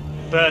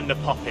 burn the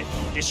puppet.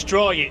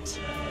 Destroy it.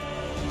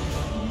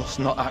 You must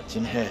not act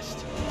in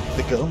haste.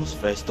 The girl must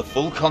face the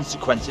full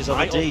consequences of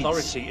her deeds. My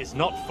authority is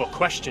not for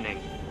questioning.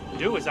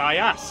 Do as I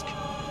ask.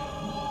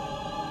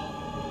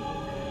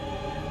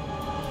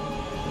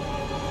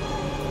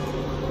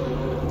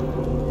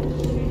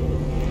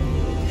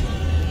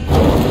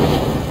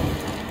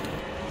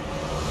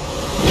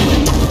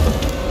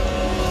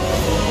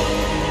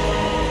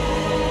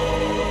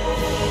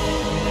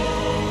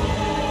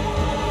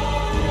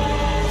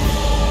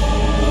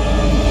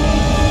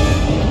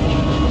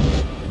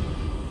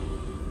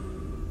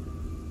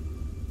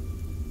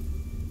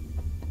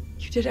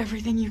 You did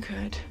everything you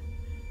could.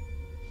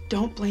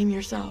 Don't blame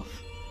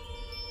yourself.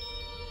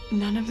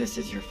 None of this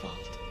is your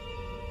fault.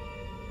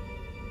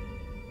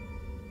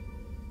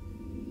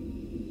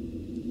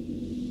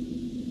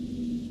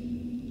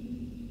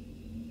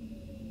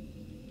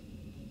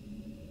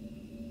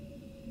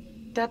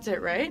 That's it,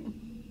 right?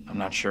 I'm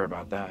not sure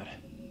about that.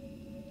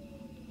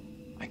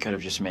 I could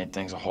have just made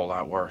things a whole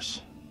lot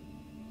worse.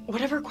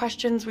 Whatever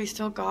questions we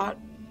still got,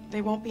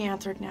 they won't be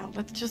answered now.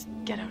 Let's just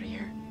get out of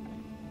here.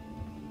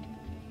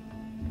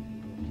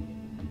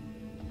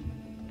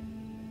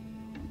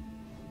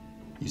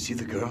 You see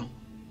the girl?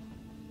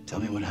 Tell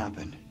me what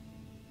happened.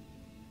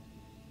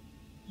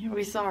 Yeah,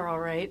 we saw her all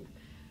right.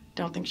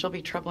 Don't think she'll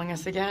be troubling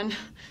us again.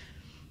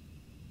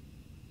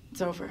 It's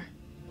over.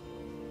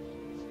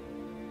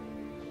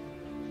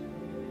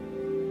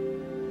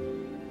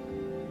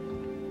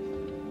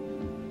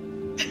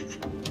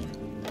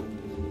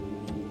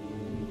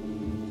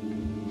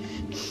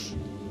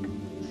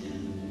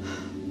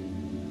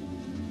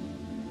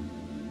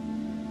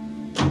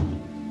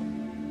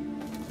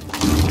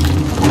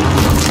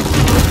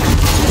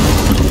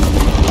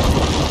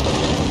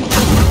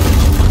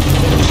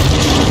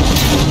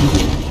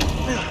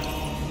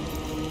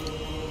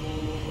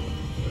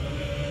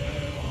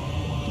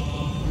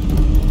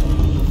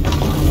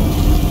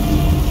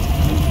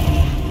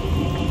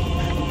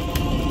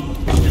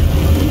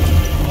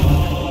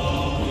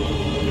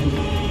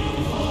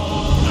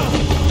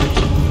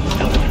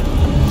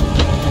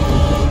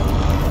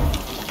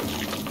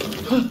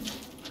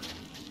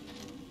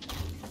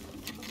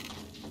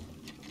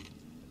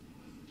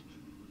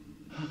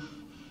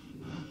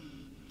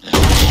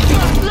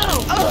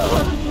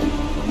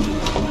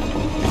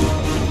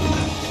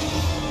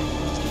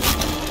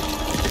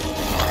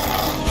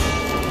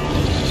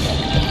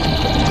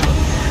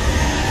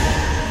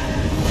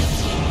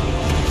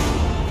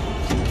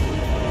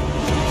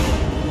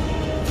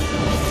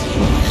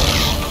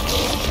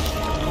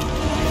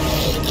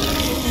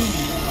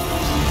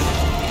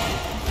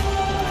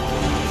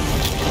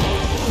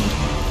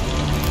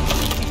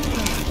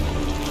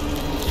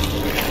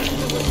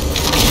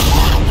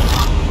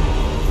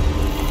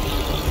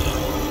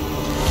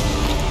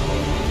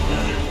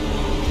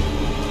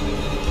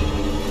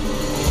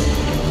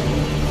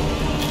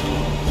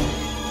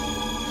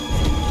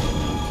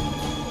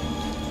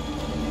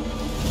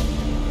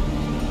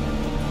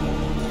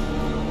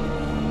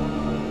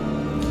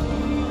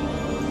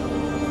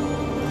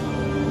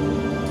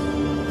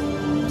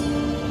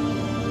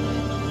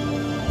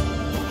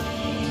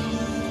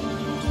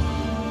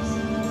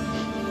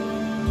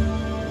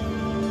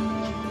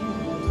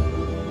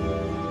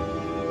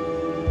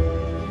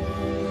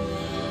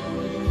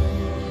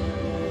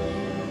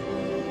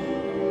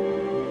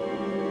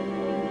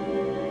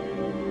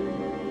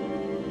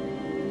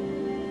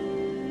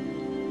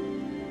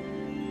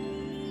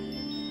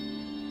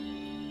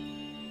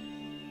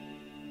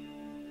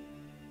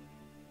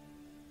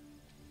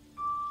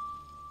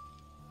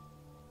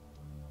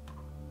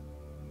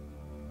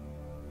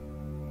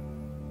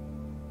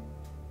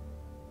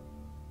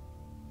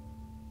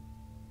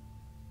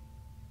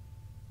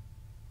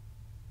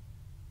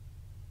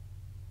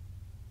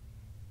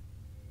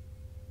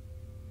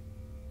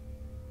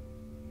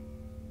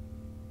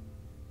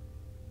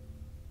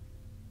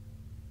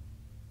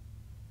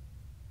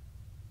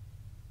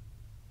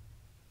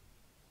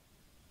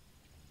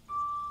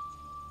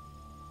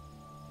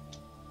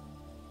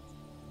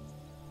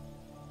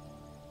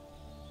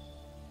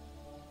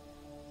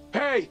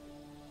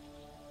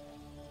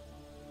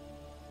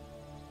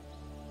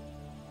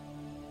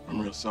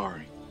 real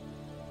sorry.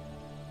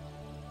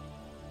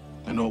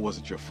 I know it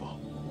wasn't your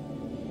fault.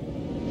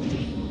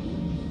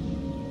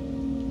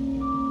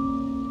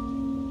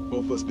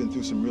 Both of us been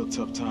through some real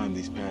tough time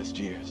these past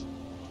years.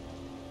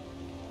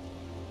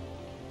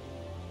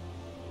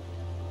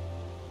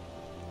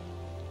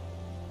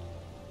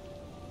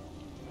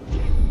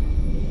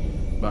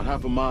 About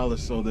half a mile or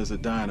so, there's a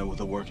diner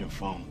with a working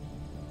phone.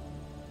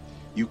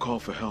 You call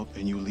for help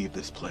and you leave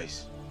this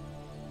place.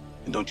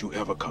 And don't you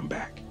ever come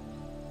back.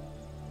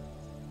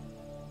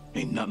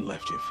 Ain't nothing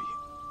left here for you.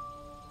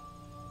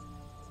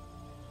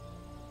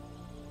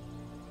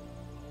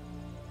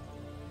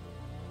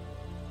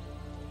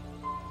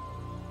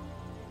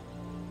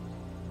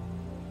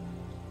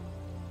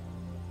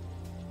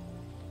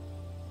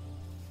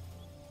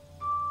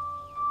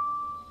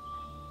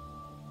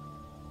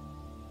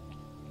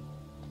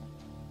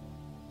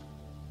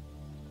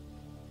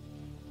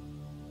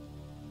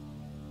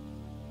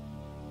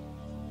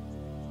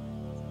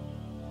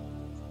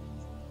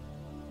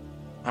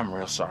 I'm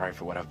real sorry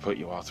for what I've put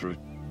you all through.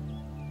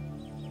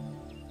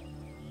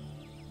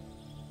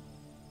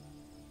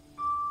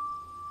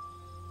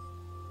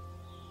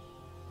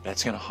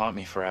 That's gonna haunt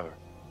me forever.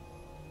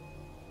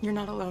 You're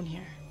not alone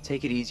here.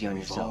 Take it easy on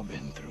We've yourself. all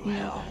been through You know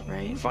hell. that,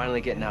 right? We're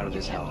finally getting out of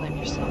this You can't hell. blame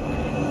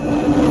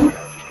yourself.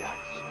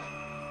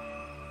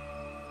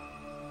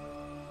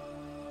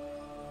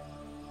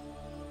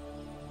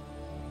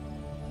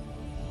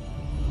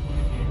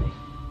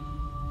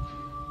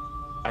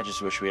 I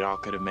just wish we all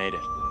could have made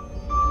it.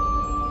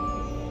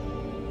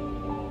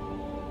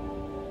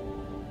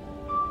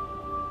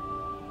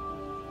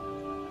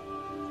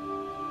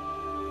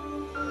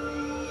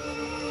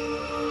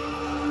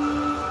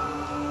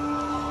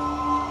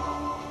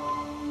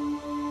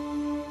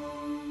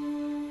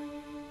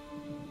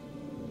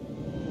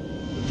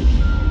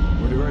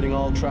 We're diverting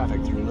all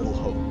traffic through Little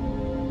Hope.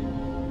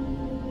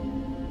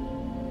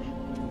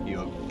 You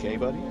okay,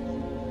 buddy?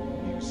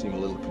 You seem a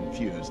little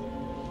confused.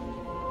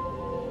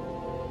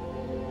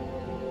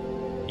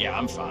 Yeah,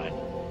 I'm fine.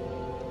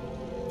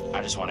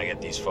 I just want to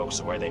get these folks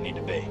to where they need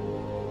to be.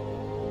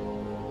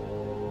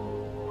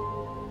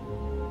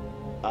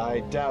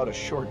 I doubt a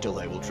short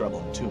delay will trouble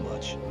him too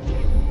much.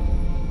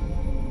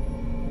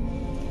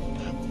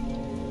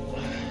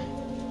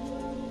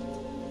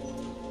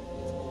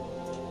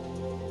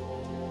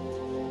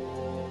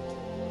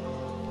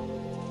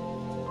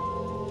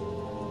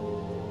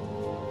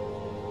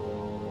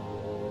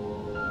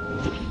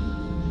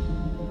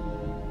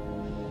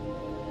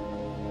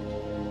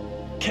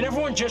 Can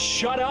everyone just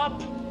shut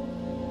up?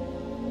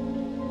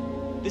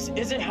 This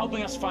isn't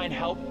helping us find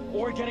help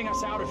or getting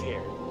us out of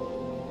here.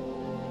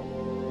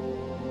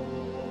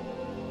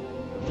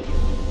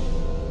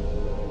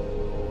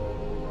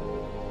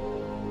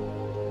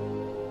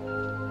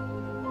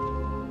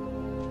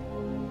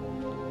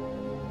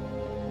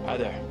 Hi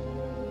there.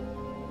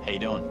 How you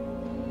doing?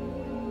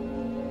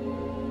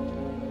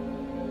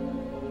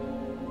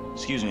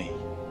 Excuse me,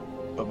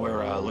 but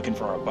we're looking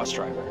for our bus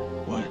driver.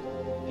 What?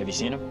 Have you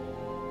seen him?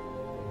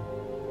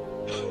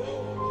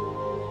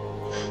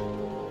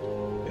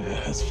 Yeah,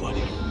 that's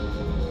funny.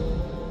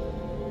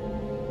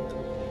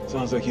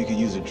 Sounds like you could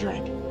use a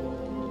drink.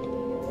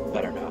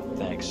 Better not,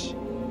 thanks.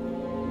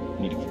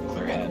 Need a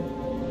clear head.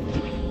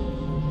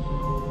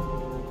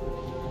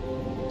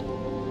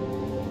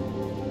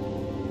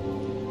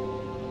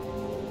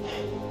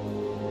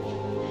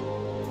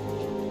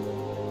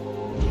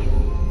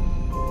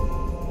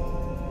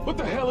 What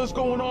the hell is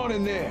going on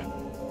in there?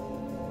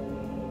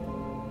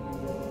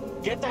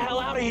 Get the hell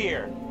out of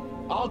here!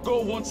 I'll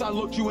go once I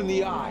look you in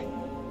the eye.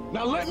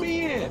 Now let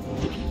me in!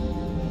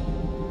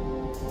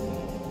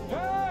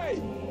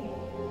 Hey!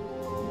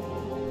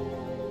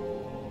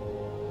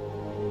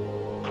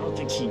 I don't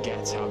think he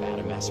gets how bad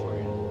a mess we're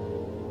in.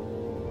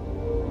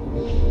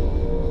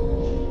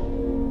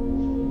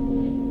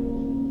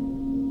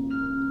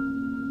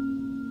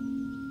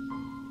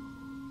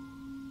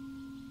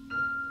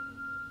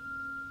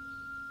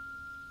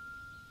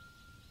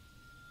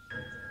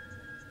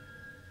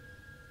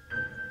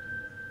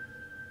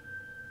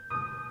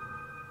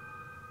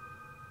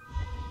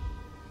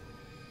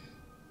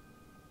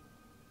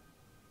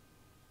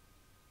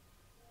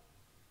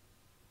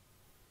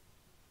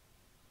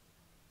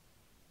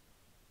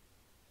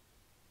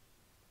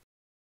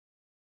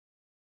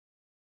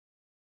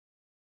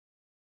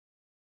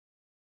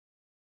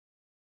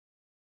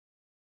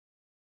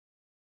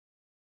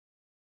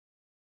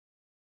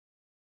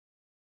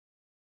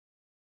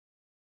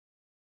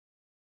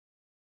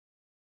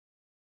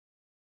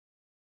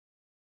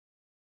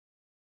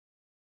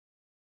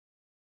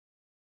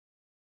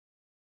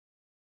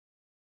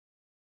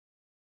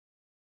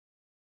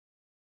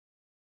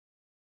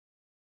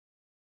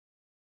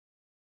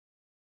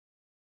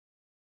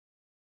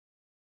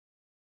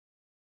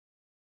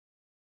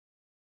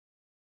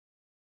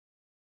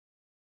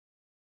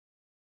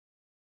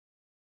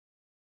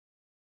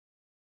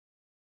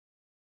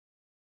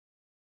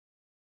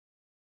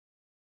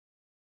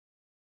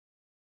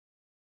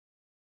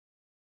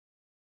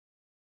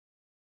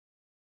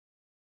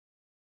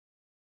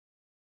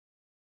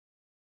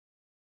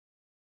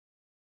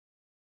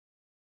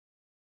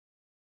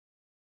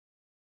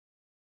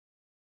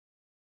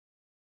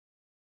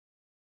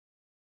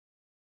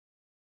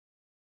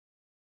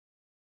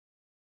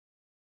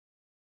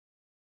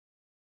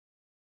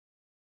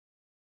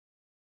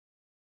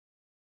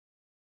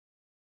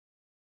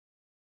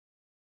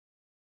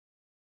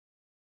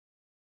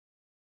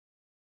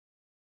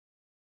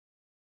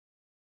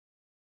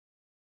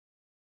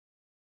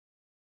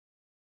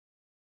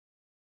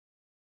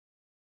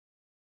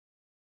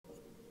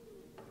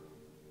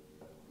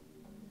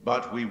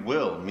 But we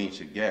will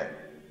meet again.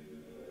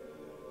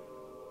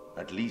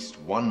 At least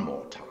one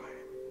more time.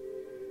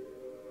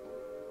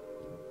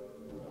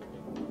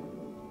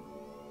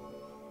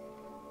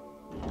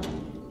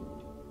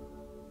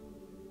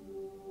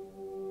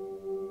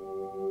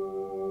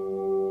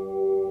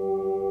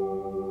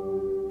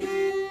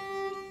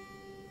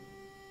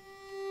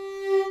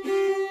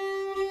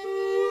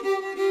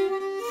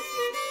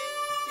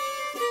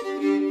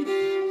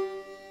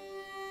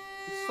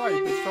 Isso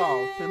aí, pessoal.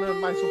 Terminando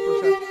mais um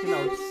projeto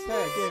final de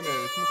Odisseia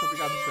Gamers. Muito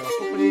obrigado pela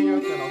companhia.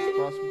 Até o nosso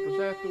próximo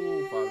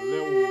projeto.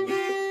 Valeu.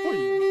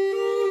 Fui.